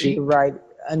his cheek. Right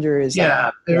under his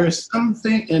eye. There is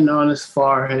something, and on his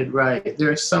forehead, right.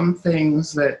 There are some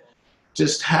things that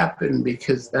just happen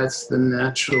because that's the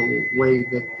natural way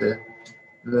that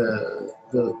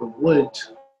the wood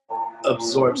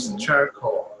absorbs the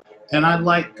charcoal. And I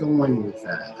like going with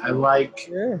that. I like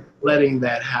letting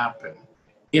that happen.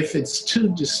 If it's too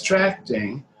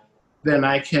distracting, then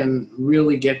I can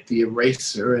really get the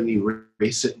eraser and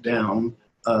erase it down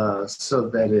so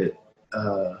that it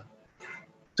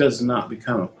does not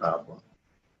become a problem.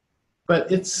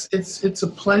 But it's a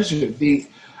pleasure.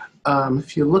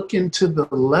 If you look into the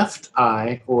left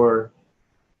eye, or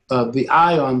the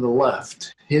eye on the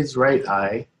left, his right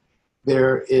eye,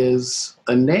 there is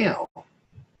a nail,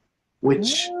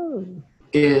 which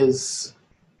is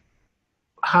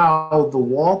how the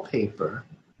wallpaper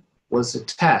was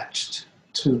attached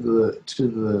to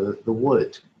the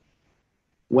wood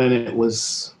when it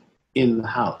was in the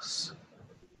house.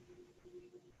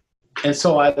 And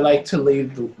so I like to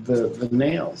leave the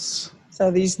nails. So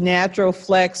these natural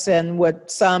flecks and what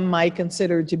some might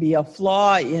consider to be a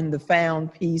flaw in the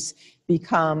found piece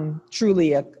become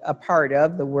truly a part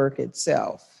of the work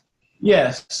itself.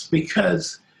 Yes,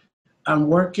 because I'm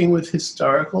working with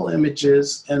historical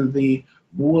images, and the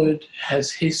wood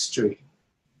has history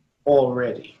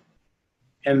already.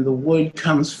 And the wood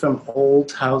comes from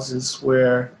old houses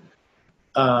where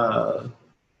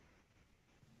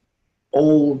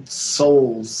old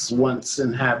souls once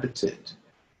inhabited.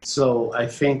 So I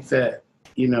think that,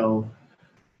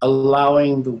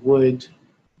 allowing the wood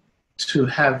to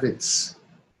have its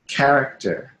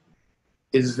character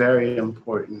is very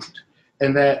important.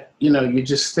 And that, you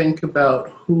just think about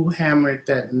who hammered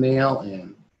that nail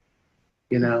in,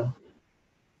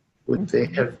 Would they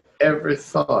have ever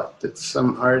thought that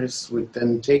some artist would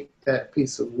then take that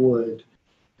piece of wood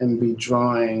and be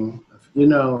drawing,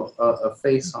 a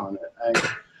face on it?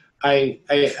 I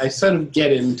sort of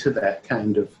get into that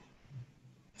kind of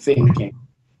thinking.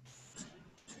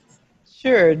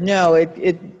 Sure. No,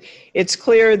 it's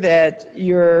clear that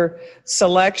your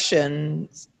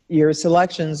selections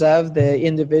of the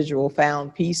individual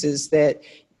found pieces that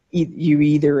you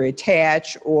either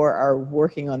attach or are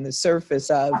working on the surface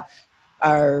of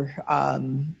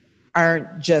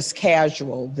aren't just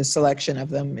casual. The selection of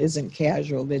them isn't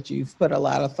casual, that you've put a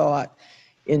lot of thought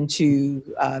into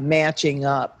matching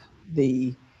up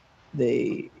the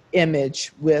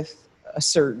image with a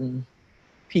certain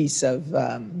piece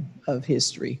of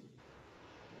history.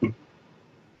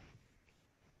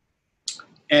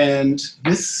 And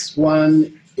this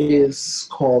one is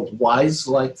called Wise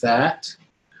Like That.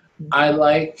 I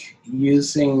like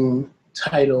using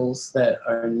titles that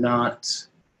are not,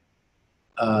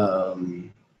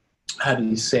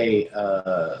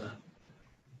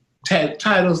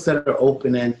 titles that are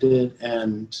open-ended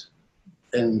and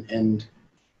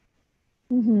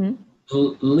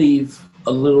leave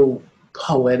a little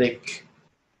poetic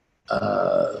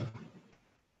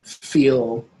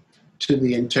feel to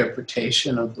the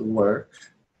interpretation of the work.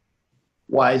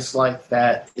 Wise Like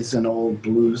That is an old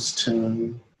blues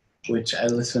tune, which I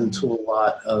listen to a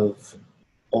lot of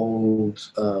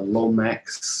old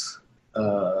Lomax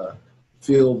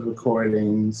field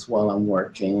recordings while I'm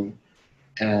working,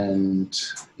 and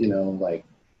like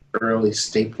early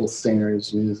staple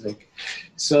singers music.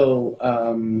 So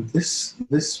this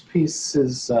piece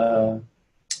is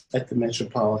at the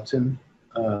Metropolitan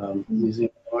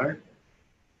Museum of Art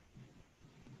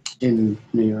in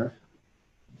New York.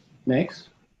 Next.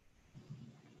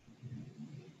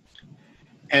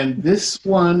 And this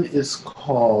one is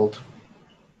called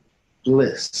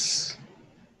Bliss.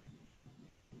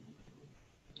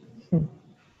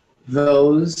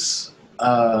 Those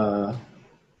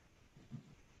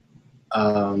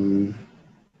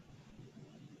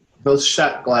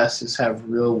shot glasses have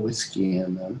real whiskey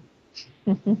in them.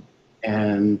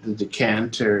 And the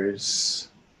decanters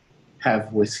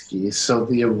have whiskey. So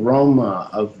the aroma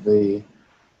of the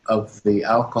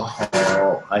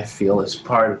alcohol, I feel, is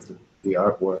part of the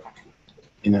artwork.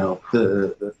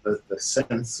 The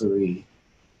sensory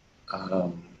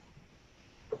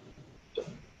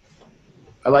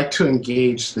I like to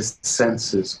engage the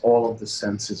senses, all of the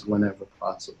senses whenever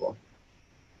possible.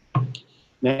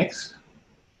 Next.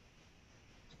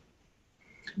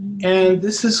 And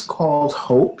this is called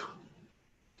Hope.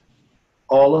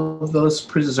 All of those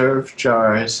preserved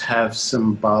jars have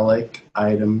symbolic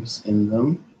items in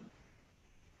them.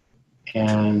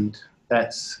 And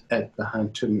that's at the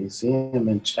Hunter Museum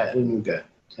in Chattanooga,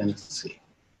 Tennessee.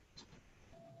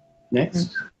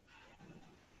 Next.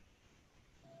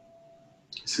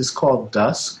 This is called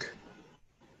Dusk.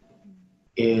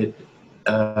 It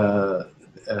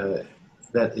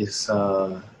that is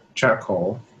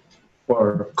charcoal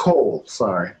or coal.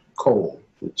 Sorry, coal,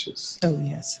 which is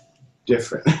yes,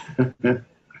 different.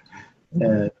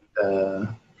 And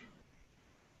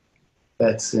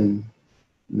that's in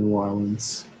New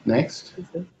Orleans. Next.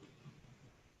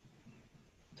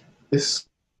 This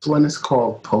one is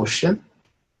called Potion.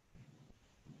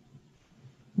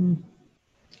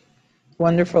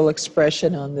 Wonderful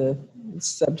expression on the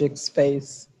subject's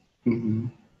face. Mm-hmm.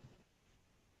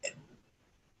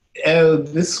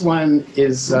 This one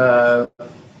is,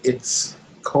 it's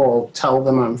called Tell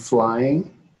Them I'm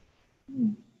Flying,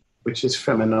 which is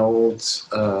from an old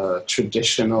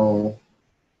traditional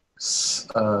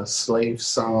slave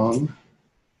song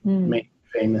made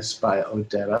famous by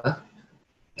Odetta.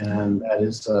 And that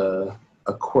is a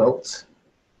quilt,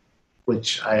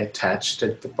 which I attached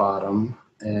at the bottom.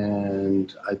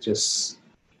 And I just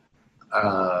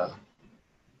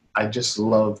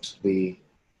loved the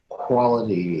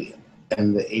quality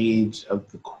and the age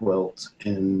of the quilt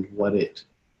and what it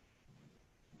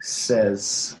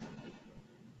says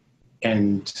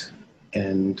and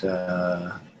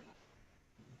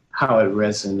how it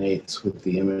resonates with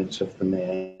the image of the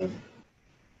man.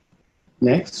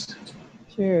 Next.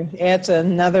 Sure, adds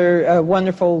another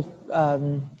wonderful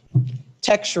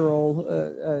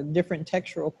textural, different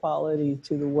textural quality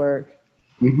to the work.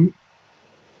 Mm-hmm.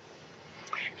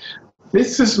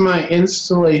 This is my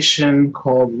installation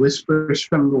called Whispers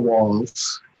from the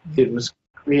Walls. It was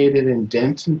created in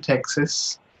Denton,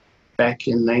 Texas, back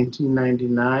in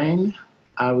 1999.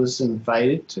 I was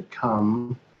invited to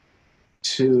come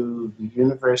to the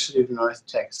University of North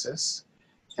Texas,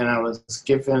 and I was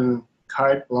given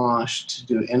carte blanche to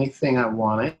do anything I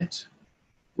wanted,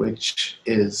 which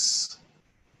is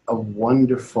a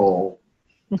wonderful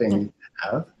thing to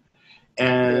have.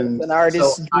 And it's an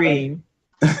artist's dream.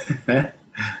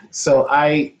 So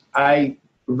I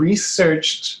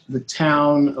researched the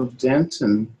town of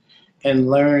Denton and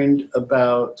learned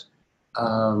about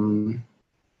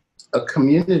a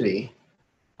community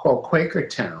called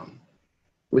Quakertown,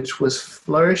 which was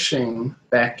flourishing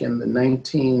back in the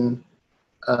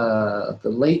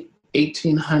late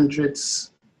 1800s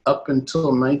up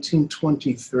until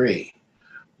 1923,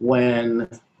 when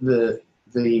the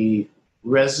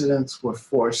residents were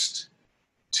forced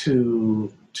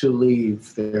to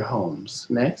leave their homes.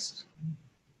 Next.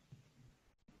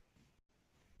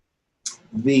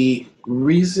 The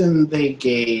reason they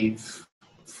gave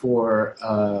for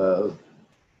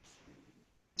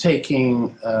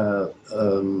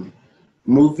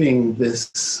moving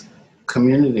this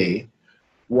community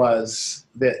was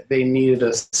that they needed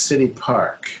a city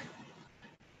park.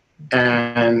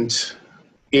 And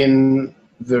in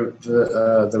the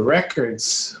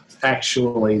records,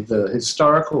 actually, the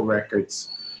historical records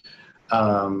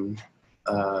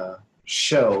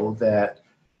show that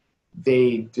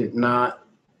they did not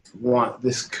want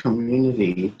this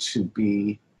community to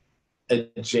be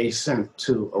adjacent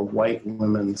to a white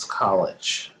women's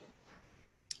college,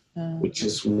 which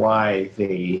is why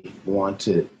they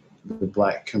wanted the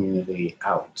Black community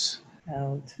out.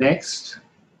 Next.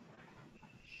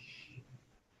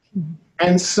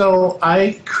 And so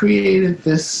I created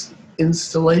this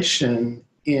installation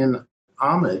in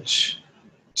homage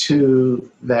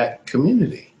to that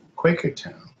community,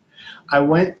 Quakertown. I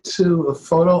went to a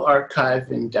photo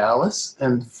archive in Dallas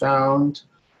and found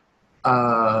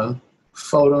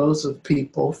photos of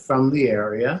people from the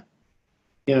area.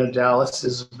 You know, Dallas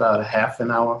is about a half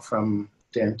an hour from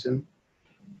Denton.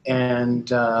 And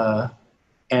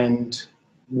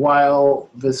while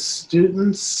the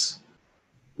students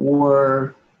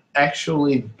were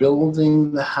actually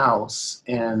building the house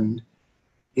and,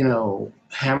 you know,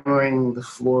 hammering the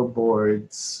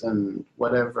floorboards and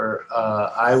whatever,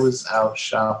 I was out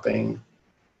shopping,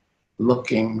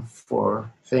 looking for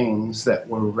things that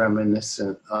were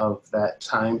reminiscent of that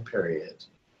time period.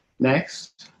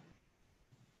 Next.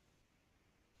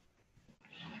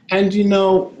 And you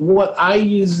know, what I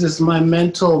used as my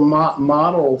mental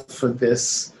model for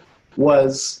this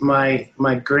was my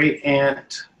great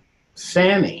aunt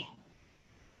Fanny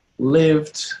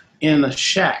lived in a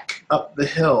shack up the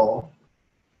hill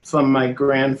from my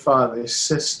grandfather's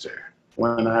sister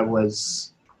when I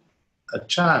was a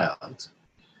child.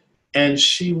 And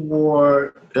she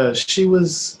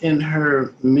was in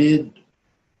her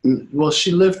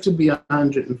she lived to be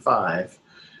 105.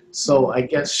 So I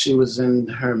guess she was in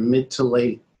her mid to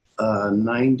late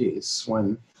 90s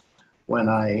when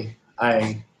I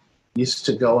used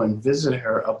to go and visit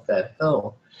her up that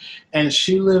hill. And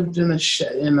she lived in a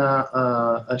shack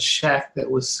that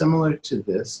was similar to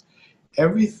this.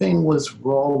 Everything was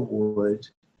raw wood,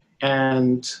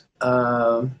 and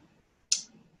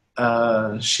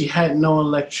she had no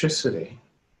electricity.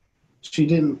 She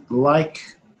didn't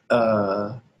like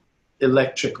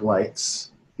electric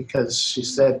lights because she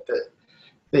said that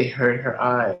they hurt her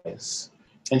eyes.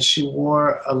 And she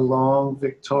wore a long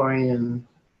Victorian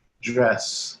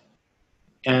dress,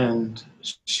 and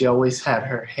she always had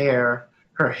her head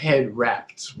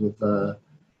wrapped with a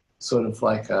sort of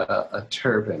like a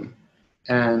turban.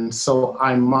 And so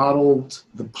I modeled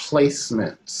the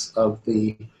placements of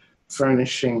the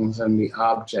furnishings and the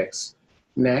objects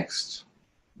next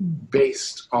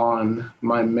based on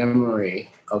my memory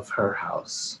of her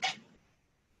house.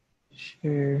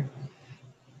 Sure.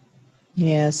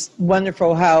 Yes,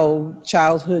 wonderful how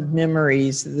childhood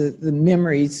memories, the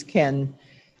memories can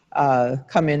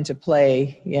come into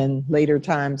play in later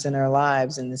times in our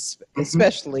lives, and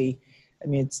especially, I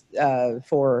mean, it's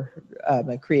for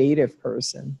a creative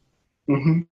person.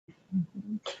 Mm-hmm.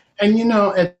 And you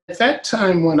know, at that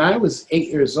time when I was 8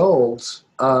 years old,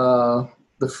 the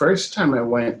first time I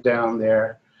went down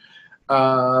there,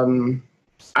 I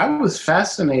was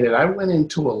fascinated. I went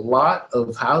into a lot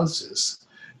of houses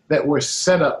that were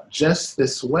set up just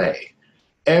this way.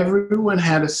 Everyone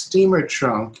had a steamer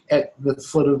trunk at the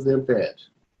foot of their bed.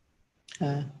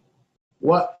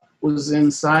 What was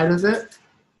inside of it?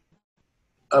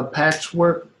 A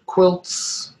patchwork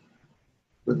quilts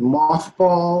with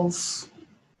mothballs.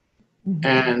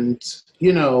 And,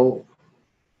 you know,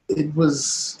 it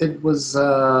was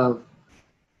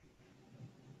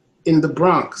in the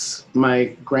Bronx.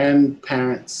 My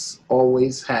grandparents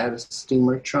always had a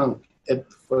steamer trunk at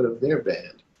the foot of their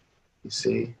bed. You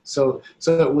see, so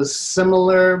it was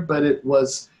similar, but it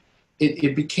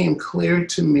became clear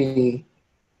to me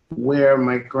where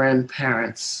my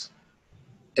grandparents'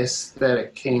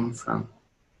 aesthetic came from.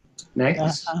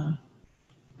 Next.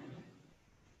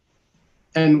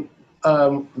 And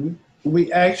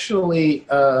we actually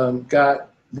got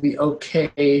the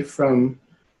okay from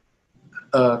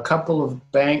a couple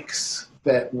of banks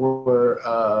that were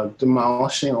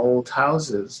demolishing old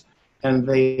houses, and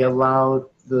they allowed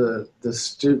the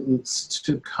students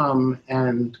to come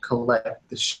and collect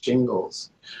the shingles.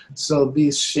 So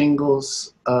these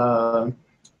shingles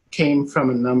came from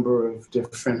a number of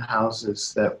different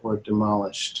houses that were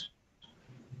demolished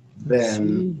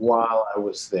then while I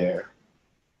was there.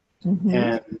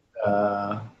 And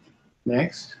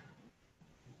next.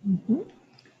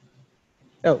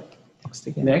 Oh, next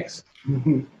again. Next.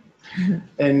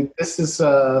 And this is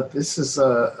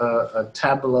a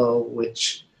tableau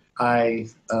which I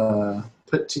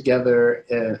put together,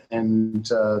 and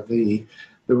the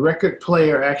record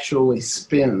player actually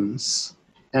spins,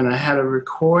 and I had a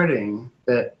recording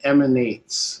that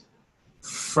emanates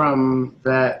from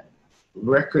that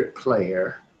record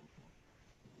player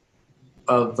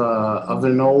of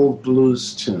an old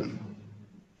blues tune.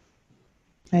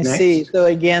 I see. So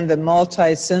again, the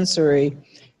multi-sensory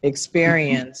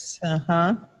experience.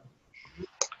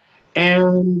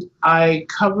 And I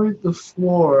covered the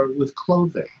floor with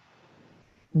clothing.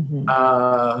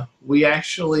 We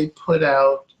actually put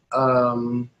out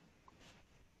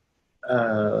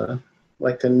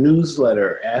like a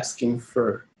newsletter asking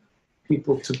for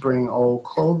people to bring old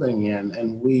clothing in,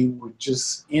 and we were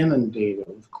just inundated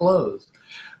with clothes.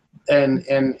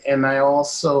 And I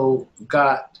also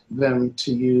got them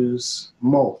to use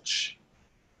mulch,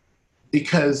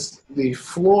 because the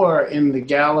floor in the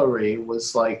gallery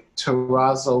was like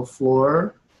terrazzo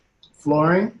flooring,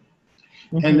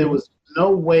 and there was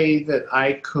no way that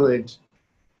I could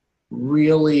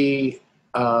really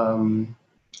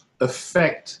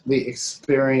affect the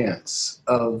experience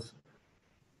of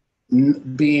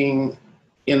being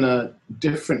in a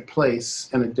different place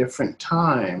and a different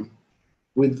time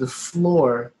with the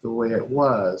floor the way it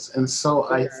was. And so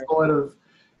I thought of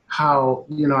how,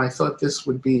 you know, I thought this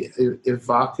would be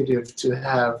evocative to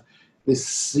have this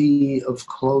sea of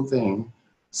clothing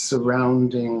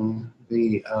surrounding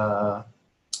the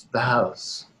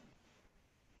house.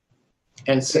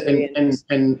 And so,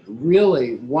 and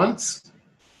really, once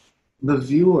the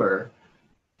viewer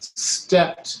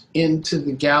stepped into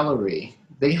the gallery,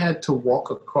 they had to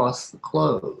walk across the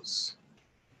clothes.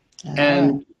 Ah,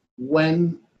 And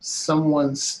when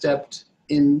someone stepped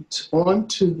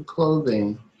onto the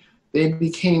clothing, they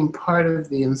became part of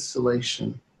the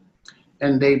installation.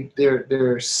 And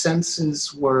their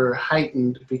senses were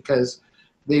heightened because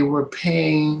they were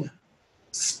paying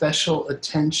special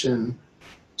attention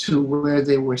to where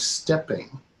they were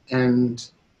stepping. And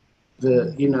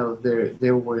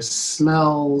there were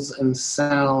smells and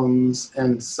sounds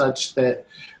and such that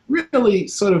really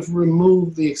sort of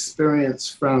removed the experience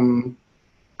from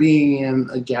being in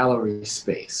a gallery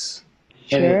space.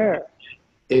 sure.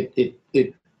 And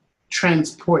it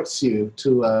transports you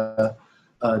to a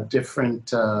different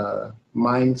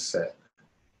mindset.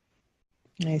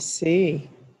 I see.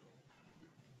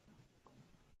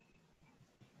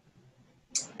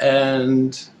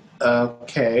 And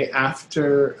okay,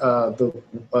 after the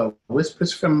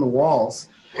Whispers from the Walls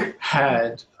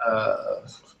had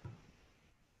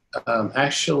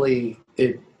actually,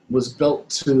 it was built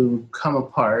to come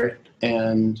apart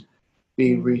and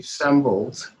be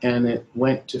reassembled, and it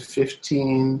went to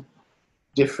 15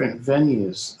 different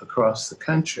venues across the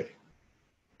country.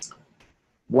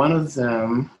 One of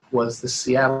them was the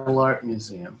Seattle Art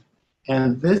Museum.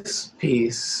 And this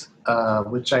piece,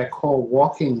 which I call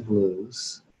Walking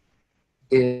Blues,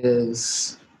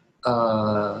 is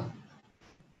one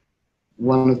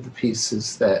of the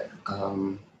pieces that,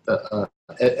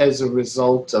 as a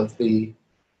result of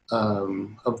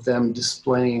of them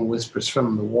displaying Whispers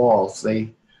from the Walls, they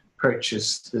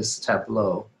purchased this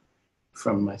tableau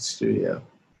from my studio.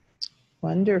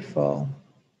 Wonderful.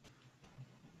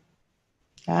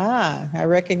 Ah, I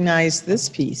recognize this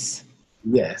piece.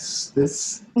 Yes,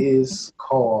 this is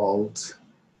called,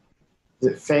 is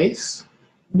it Face?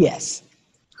 Yes.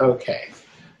 Okay.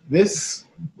 This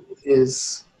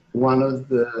is one of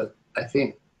the, I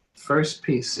think, first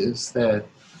pieces that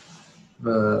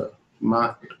the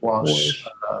Mott-Warsh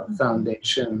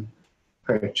Foundation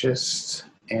purchased.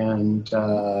 And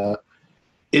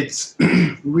it's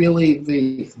really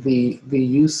the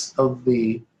use of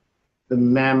the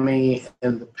mammy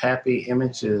and the pappy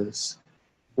images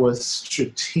was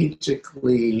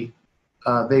strategically,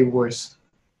 they were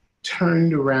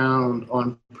turned around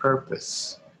on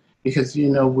purpose, because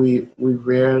we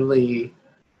rarely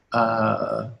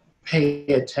pay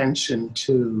attention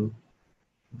to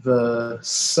the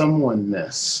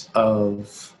someoneness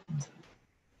of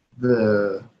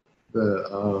the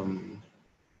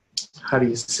how do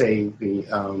you say, the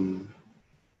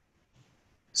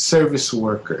service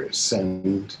workers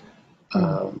and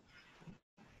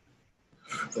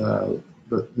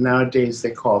but nowadays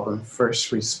they call them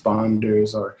first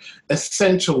responders or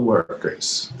essential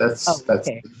workers. That's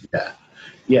okay.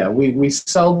 We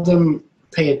seldom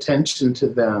pay attention to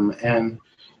them, and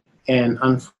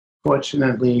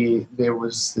unfortunately there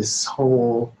was this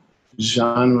whole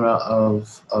genre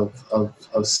of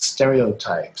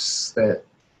stereotypes that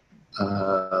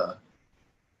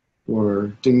were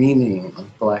demeaning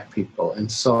of Black people. And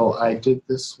so I did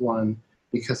this one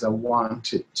because I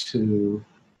wanted to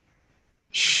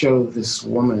show this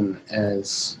woman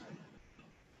as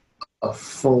a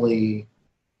fully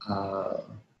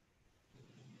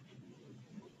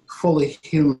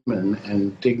human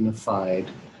and dignified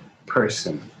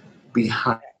person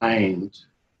behind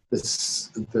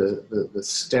this, the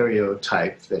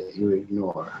stereotype that you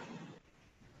ignore.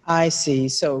 I see.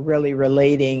 So really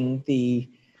relating the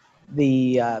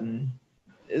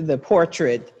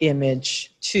portrait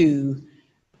image to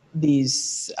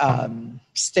these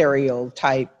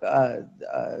stereotype,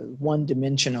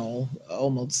 one-dimensional,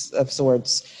 almost of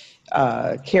sorts,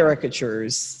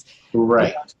 caricatures.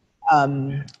 Right.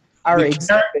 Our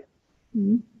exhibit.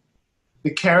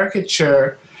 The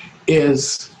caricature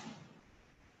is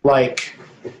like,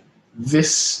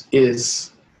 this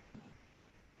is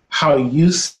how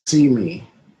you see me,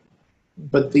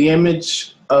 but the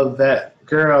image of that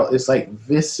girl is like,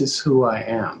 this is who I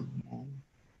am.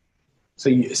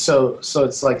 So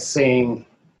it's like saying,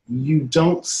 you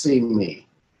don't see me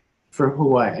for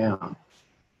who I am.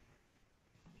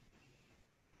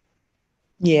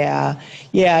 Yeah.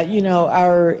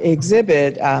 Our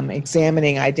exhibit,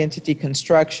 Examining Identity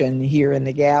Construction, here in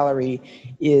the gallery,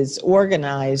 is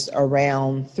organized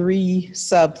around 3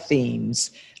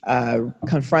 sub-themes: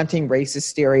 confronting racist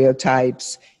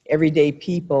stereotypes, everyday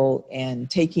people,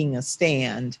 and taking a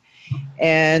stand.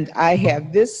 And I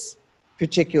have this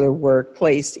particular work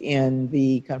placed in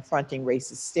the Confronting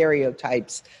Racist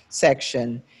Stereotypes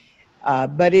section,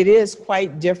 but it is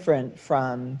quite different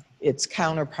from its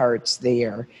counterparts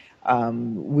there,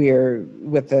 where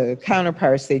with the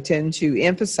counterparts, they tend to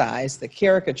emphasize the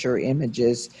caricature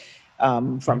images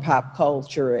from pop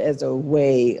culture as a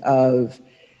way of,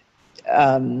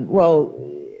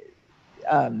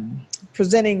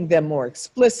 presenting them more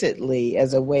explicitly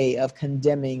as a way of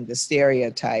condemning the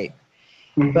stereotype.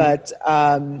 Mhm. But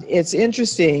it's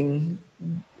interesting,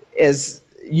 as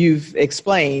you've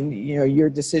explained, your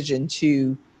decision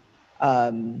to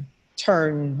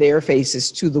turn their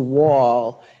faces to the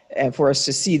wall and for us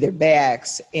to see their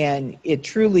backs. And it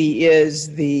truly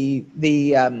is the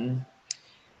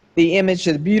image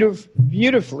of the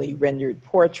beautifully rendered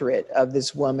portrait of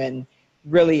this woman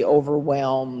really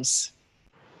overwhelms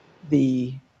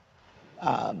the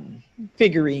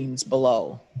figurines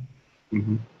below.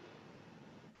 Mhm.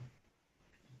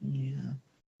 Yeah.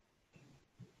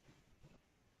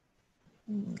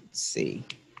 Let's see.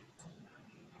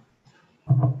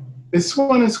 This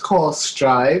one is called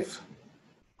Strive,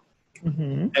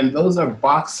 Mm-hmm. and those are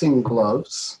boxing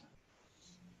gloves.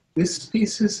 This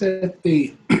piece is at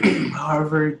the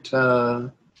Harvard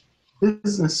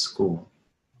Business School.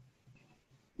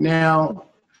 Now,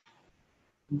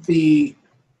 the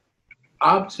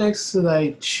objects that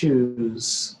I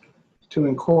choose to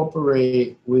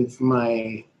incorporate with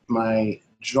my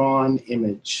drawn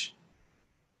image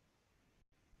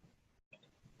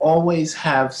always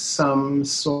have some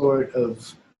sort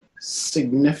of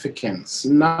significance,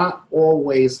 not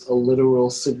always a literal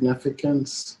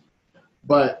significance,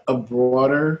 but a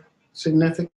broader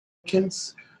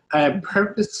significance. I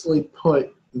purposely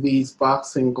put these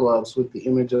boxing gloves with the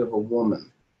image of a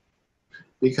woman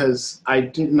because I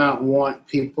did not want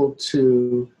people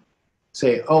to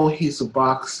say, oh, he's a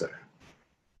boxer.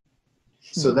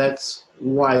 So that's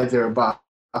why they're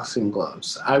boxing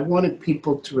gloves. I wanted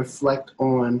people to reflect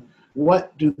on,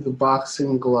 what do the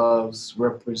boxing gloves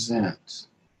represent?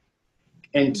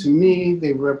 And to me,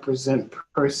 they represent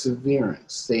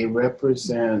perseverance. They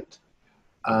represent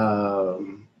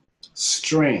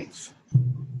strength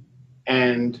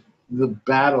and the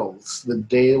battles, the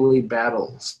daily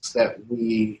battles that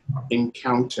we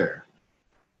encounter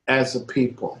as a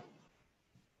people.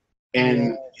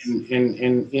 And Yes.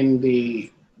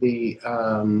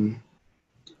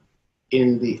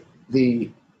 in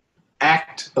the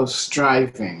act of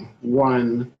striving,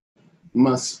 one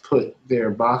must put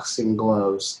their boxing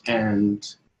gloves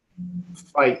and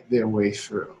fight their way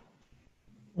through.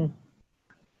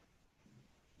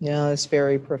 Yeah, it's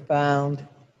very profound.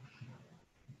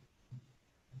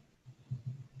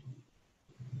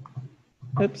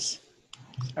 Oops,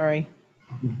 sorry.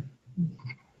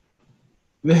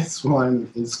 This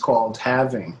one is called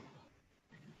Having.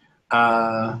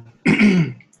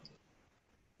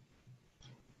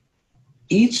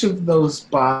 Each of those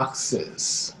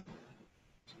boxes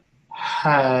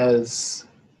has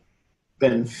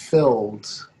been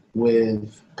filled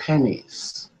with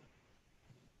pennies.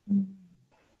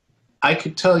 I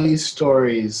could tell you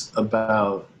stories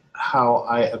about how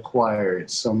I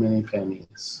acquired so many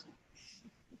pennies.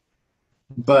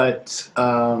 But,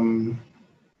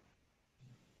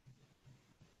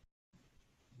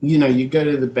 you go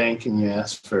to the bank and you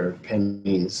ask for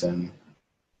pennies and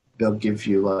they'll give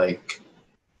you like,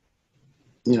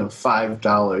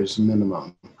 $5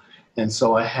 minimum. And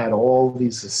so I had all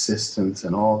these assistants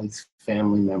and all these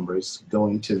family members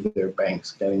going to their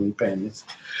banks getting me pennies.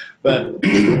 But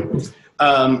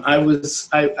I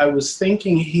was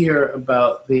thinking here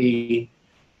about the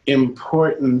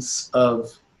importance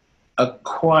of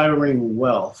acquiring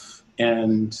wealth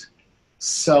and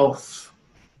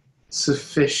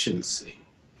self-sufficiency,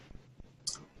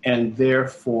 and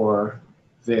therefore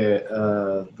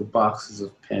the boxes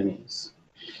of pennies.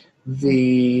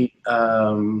 The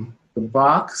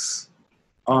box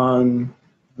on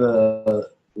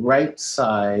the right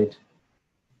side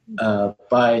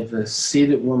by the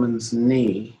seated woman's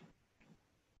knee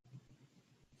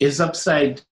is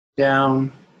upside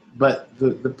down, but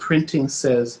the printing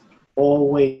says,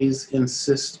 always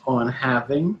insist on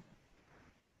having.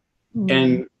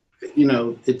 And,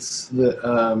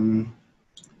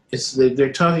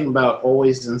 they're talking about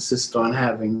always insist on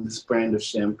having this brand of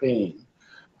champagne.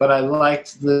 But I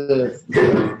liked the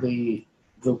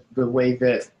way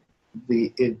that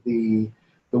the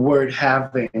word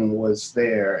having was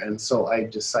there, and so I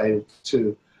decided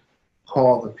to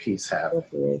call the piece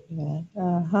Having. And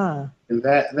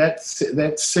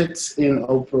that sits in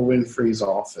Oprah Winfrey's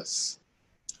office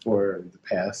for the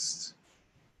past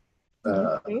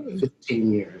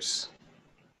 15 years.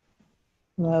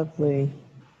 Lovely.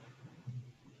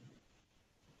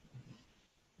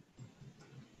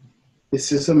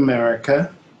 This is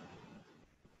America.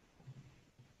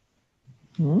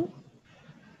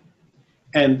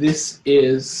 And this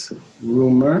is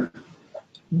Rumor.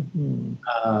 Mhm.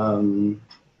 Um,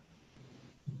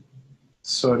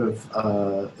 it's sort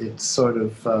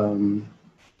of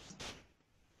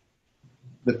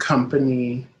the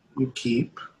company you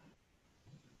keep,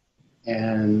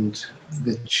 and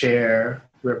the chair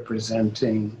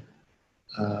representing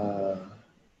uh,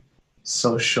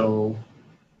 social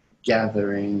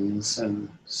gatherings and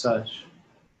such.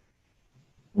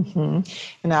 Mhm.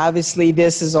 And obviously,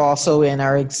 this is also in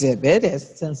our exhibit,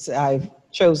 since I've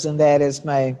chosen that as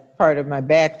my part of my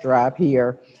backdrop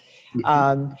here.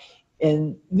 Um,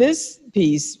 in this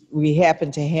piece, we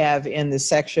happen to have in the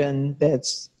section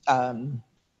that's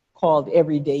called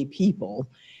Everyday People.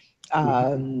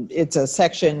 It's a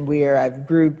section where I've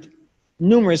grouped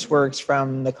numerous works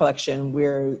from the collection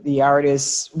where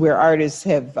artists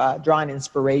have drawn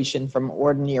inspiration from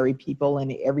ordinary people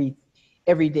in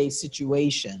everyday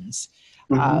situations.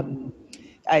 Mm-hmm. Um,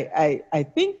 I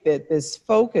think that this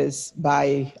focus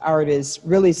by artists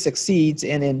really succeeds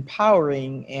in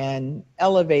empowering and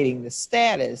elevating the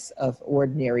status of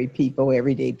ordinary people,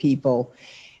 everyday people.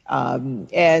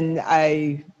 And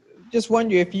I just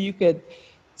wonder if you could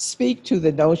speak to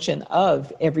the notion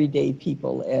of everyday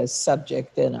people as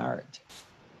subject in art.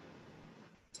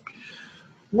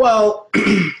 Well,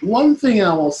 one thing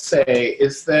I will say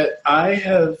is that I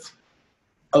have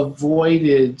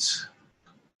avoided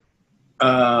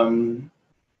um,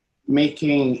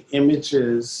 making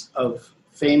images of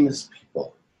famous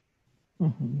people.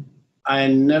 Mhm. I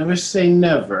never say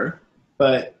never,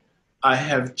 but I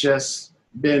have just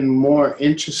been more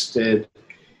interested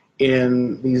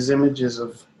in these images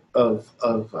of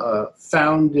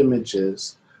found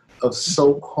images of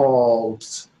so-called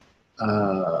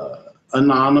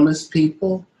anonymous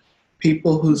people,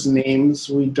 people whose names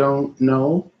we don't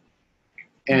know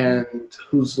and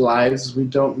whose lives we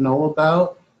don't know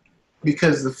about.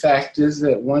 Because the fact is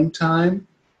that one time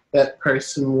that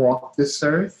person walked this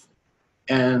earth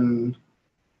and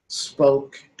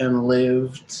spoke and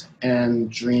lived and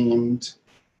dreamed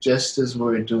just as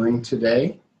we're doing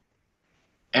today.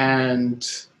 And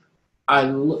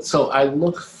so I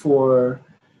look for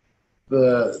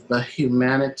the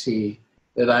humanity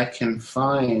that I can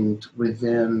find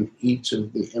within each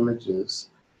of the images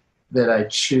that I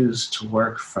choose to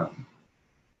work from.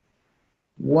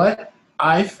 What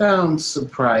I found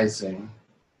surprising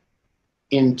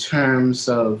in terms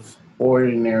of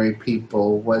ordinary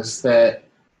people was that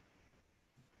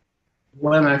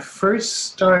when I first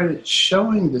started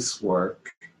showing this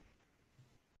work,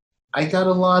 I got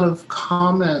a lot of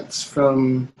comments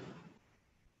from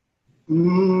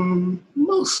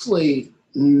mostly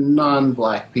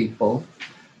non-Black people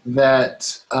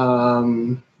that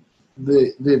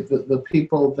the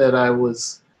people that I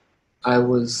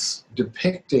was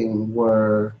depicting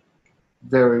were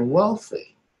very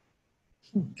wealthy,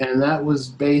 and that was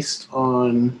based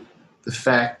on the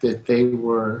fact that they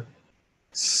were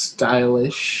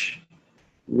stylish,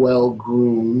 well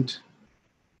groomed,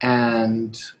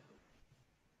 and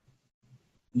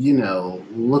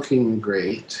looking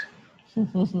great,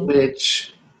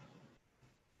 which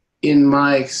in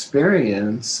my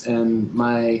experience and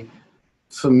my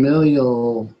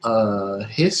familial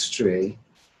history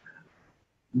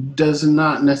does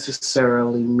not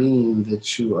necessarily mean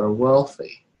that you are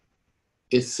wealthy.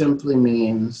 It simply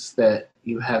means that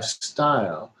you have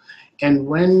style. And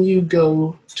when you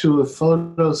go to a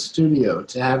photo studio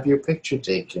to have your picture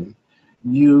taken,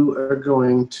 you are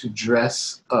going to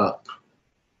dress up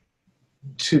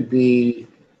to be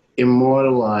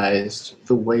immortalized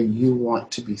the way you want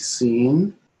to be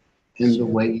seen and the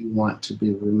way you want to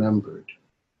be remembered.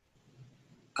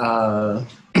 Uh,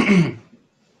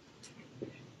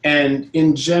 and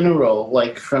in general,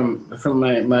 like from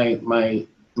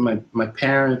my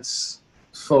parents'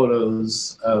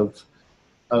 photos of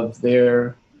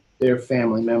their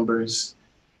family members,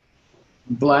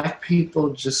 Black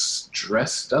people just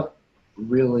dressed up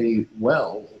really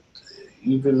well,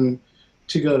 even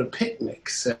to go to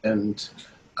picnics, and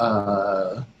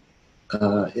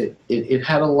it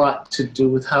had a lot to do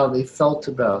with how they felt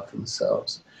about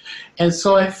themselves. And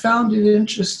so I found it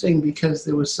interesting because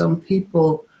there were some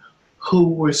people who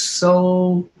were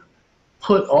so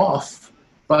put off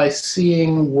by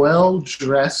seeing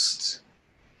well-dressed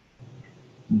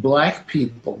Black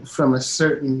people from a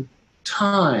certain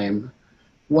time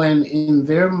when in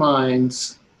their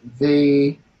minds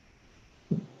they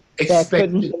That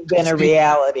couldn't expected have to been a see,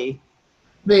 reality.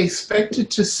 they expected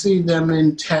to see them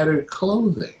in tattered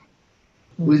clothing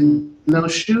with Mhm. no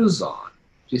shoes on.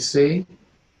 You see?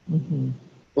 Mhm.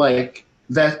 Like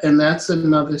that, and that's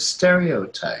another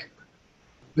stereotype.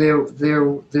 There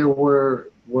were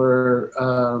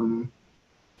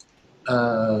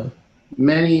uh,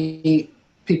 many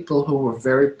people who were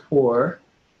very poor,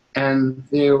 and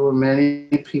there were many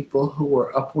people who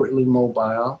were upwardly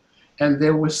mobile, and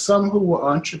there were some who were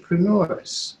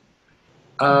entrepreneurs.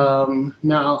 Another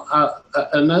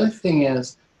thing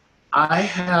is, I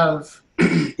have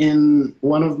in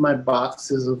one of my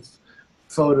boxes of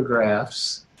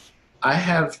photographs, I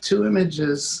have two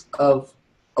images of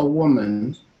a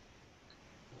woman.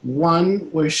 One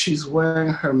where she's wearing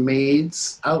her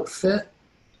maid's outfit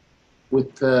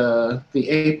with the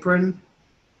apron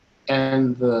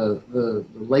and the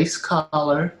lace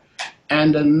collar,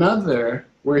 and another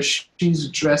where she's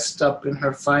dressed up in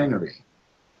her finery.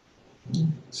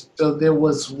 So there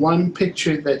was one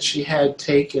picture that she had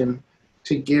taken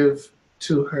to give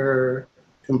to her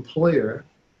employer,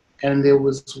 and there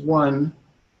was one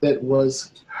that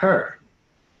was her,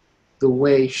 the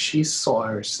way she saw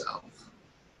herself.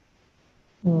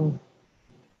 Mm.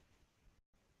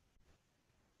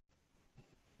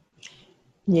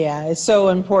 Yeah, it's so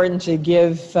important to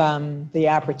give the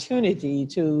opportunity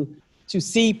to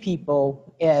see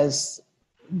people as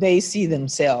they see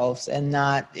themselves and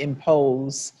not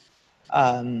impose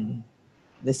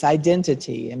this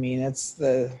identity. I mean, that's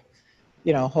the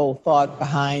whole thought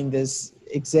behind this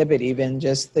exhibit, even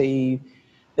just the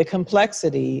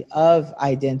complexity of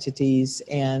identities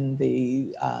and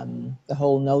the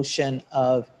whole notion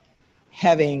of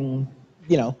having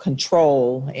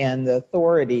control and the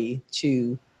authority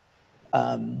to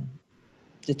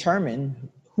determine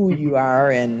who you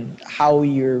are and how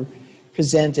you're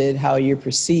presented, how you're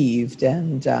perceived,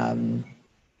 and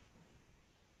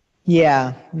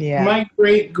yeah. My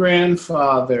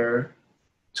great-grandfather,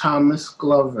 Thomas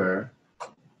Glover,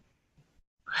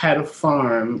 had a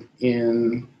farm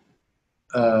in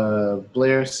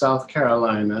Blair, South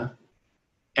Carolina,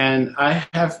 and I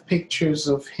have pictures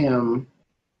of him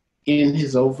in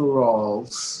his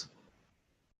overalls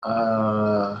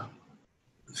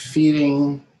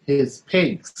feeding his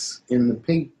pigs in the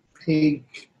pig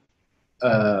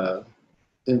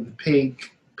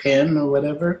pen or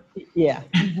whatever. Yeah.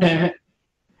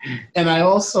 And I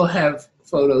also have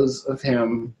photos of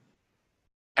him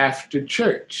after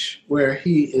church where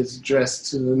he is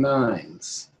dressed to the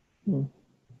nines.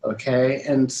 Okay,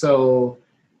 and so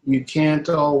you can't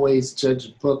always judge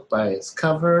a book by its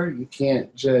cover. You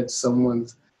can't judge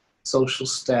someone's social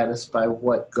status by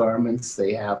what garments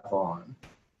they have on.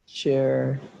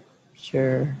 Sure.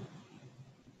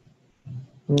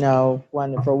 No,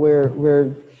 wonderful.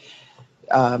 We're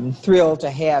thrilled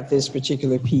to have this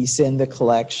particular piece in the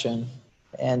collection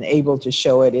and able to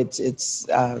show it. It's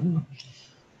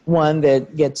one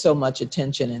that gets so much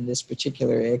attention in this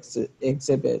particular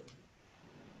exhibit.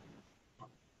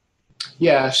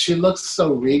 Yeah, she looks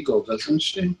so regal, doesn't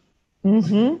she?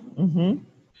 Mm-hmm. Mm-hmm.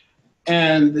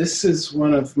 And this is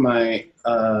one of my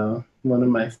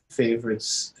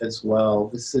favorites as well.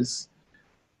 This is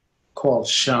called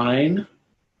Shine.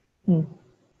 Mm.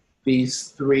 These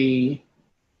three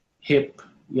hip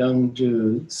young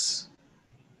dudes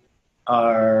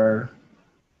are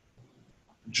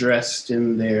dressed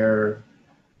in their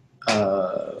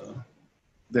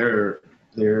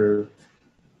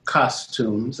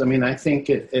costumes. I mean, I think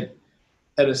it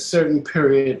at a certain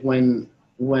period when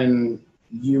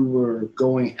you were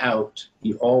going out,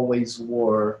 you always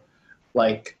wore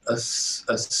like a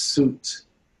suit,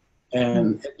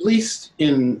 and at least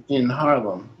in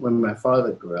Harlem when my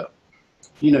father grew up,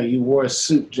 you wore a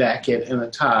suit jacket and a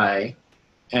tie,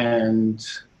 and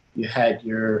you had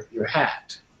your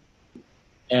hat.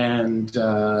 And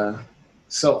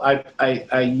so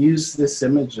I used this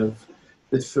image of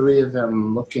the three of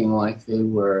them looking like they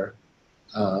were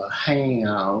hanging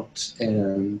out,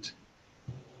 and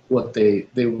what they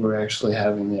were actually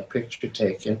having their picture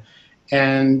taken.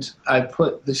 And I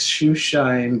put the shoe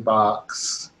shine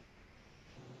box,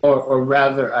 or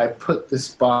rather I put this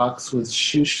box with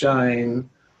shoe shine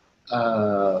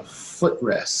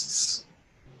footrests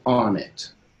on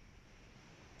it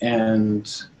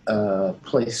and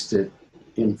placed it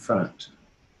in front.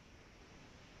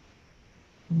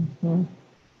 Mm-hmm.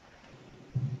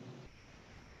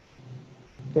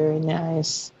 Very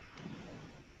nice.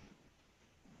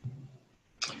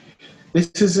 This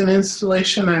is an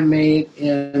installation I made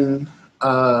in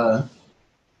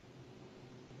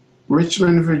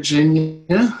Richmond,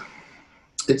 Virginia.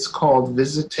 It's called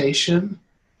Visitation,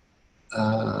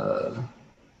 the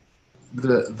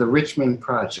Richmond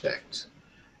Project.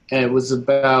 And it was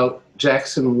about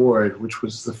Jackson Ward, which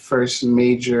was the first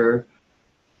major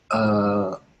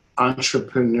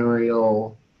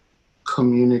entrepreneurial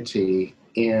community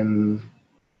in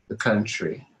the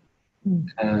country. Mm.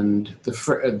 And the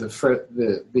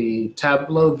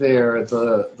tableau there,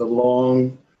 the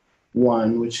long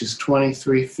one, which is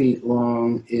 23 feet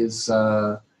long, is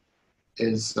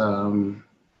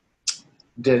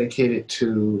dedicated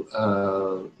to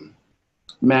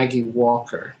Maggie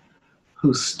Walker,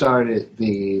 who started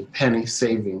the Penny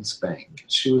Savings Bank.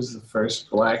 She was the first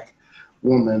Black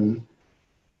woman.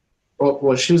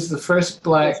 Well, she was the first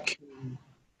Black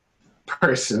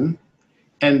person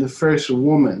and the first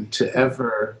woman to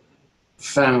ever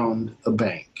found a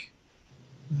bank.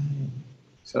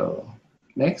 So,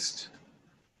 next.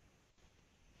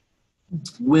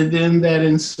 Within that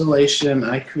installation,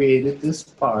 I created this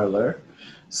parlor.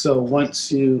 So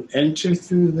once you enter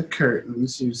through the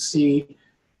curtains, you see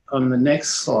on the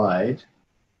next slide,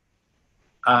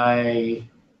 I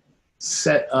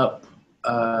set up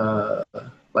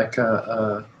like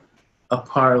a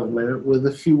parlor with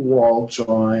a few wall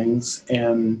drawings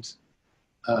and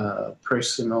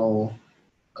personal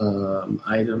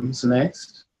items.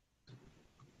 Next.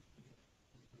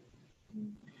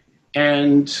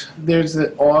 And there's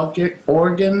an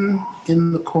organ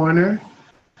in the corner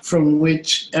from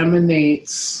which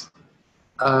emanates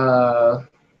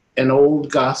an old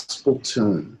gospel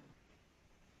tune.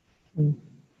 Mm.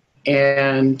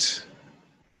 And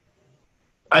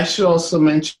I should also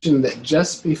mention that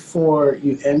just before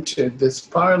you entered this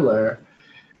parlor,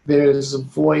 there's a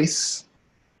voice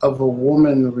of a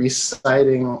woman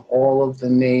reciting all of the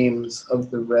names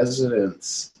of the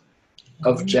residents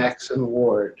of Jackson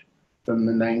Ward from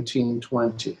the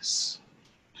 1920s,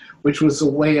 which was a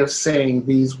way of saying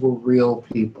these were real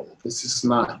people. This is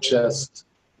not just,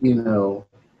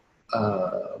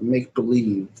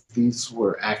 make-believe. These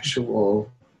were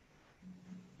actual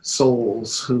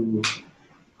souls who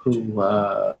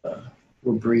were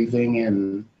breathing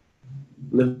and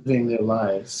living their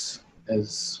lives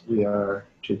as we are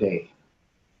today.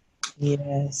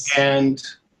 Yes. And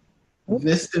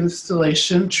this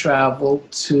installation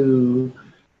traveled to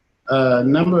a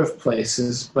number of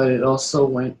places, but it also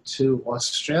went to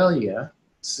Australia,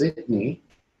 Sydney.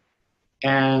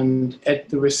 And at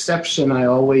the reception, I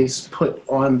always put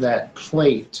on that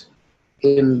plate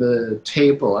in the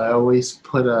table, I always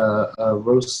put a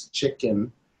roast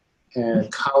chicken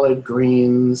and collard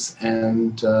greens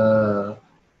and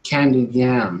candied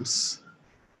yams.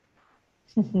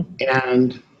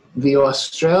 And the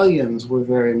Australians were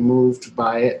very moved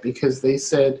by it because they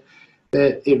said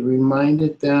that it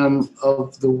reminded them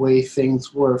of the way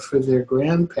things were for their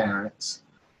grandparents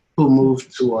who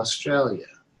moved to Australia.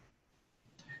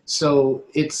 So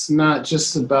it's not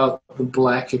just about the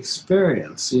Black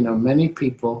experience. Many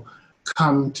people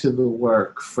come to the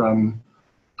work from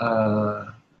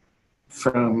a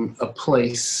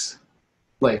place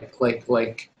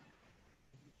like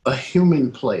a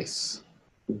human place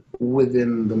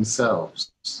within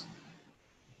themselves.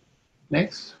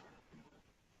 Next.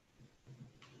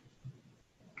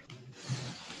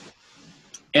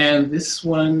 And this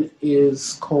one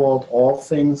is called All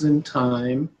Things in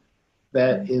Time.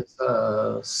 That is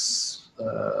a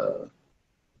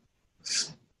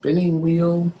spinning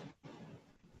wheel.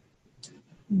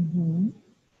 Mm-hmm.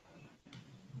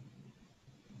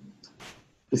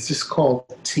 It's just called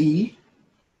Tea.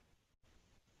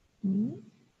 Mm-hmm.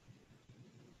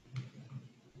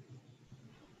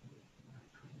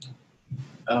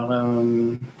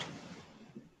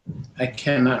 I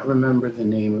cannot remember the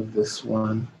name of this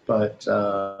one, but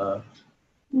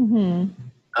Mm-hmm.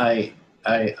 I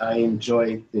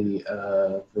enjoyed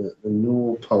the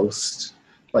newel post,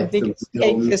 I think it's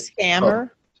Take This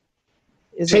Hammer.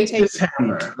 Take This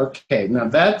Hammer. Okay, now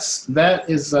that's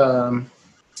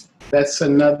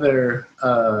another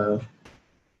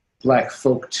Black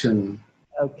folk tune.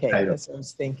 Okay, that's what I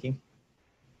was thinking.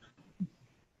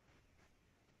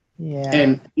 Yeah.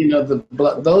 And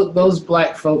those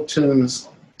Black folk tunes,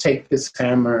 Take This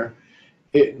Hammer,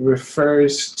 it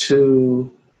refers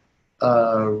to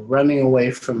running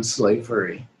away from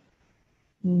slavery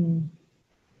and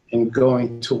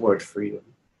going toward freedom.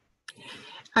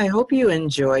 I hope you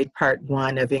enjoyed part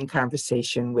 1 of In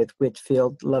Conversation with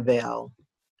Whitfield Lovell.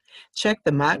 Check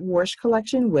the Mott-Warsh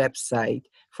Collection website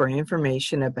for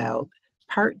information about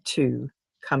part 2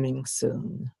 coming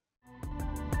soon.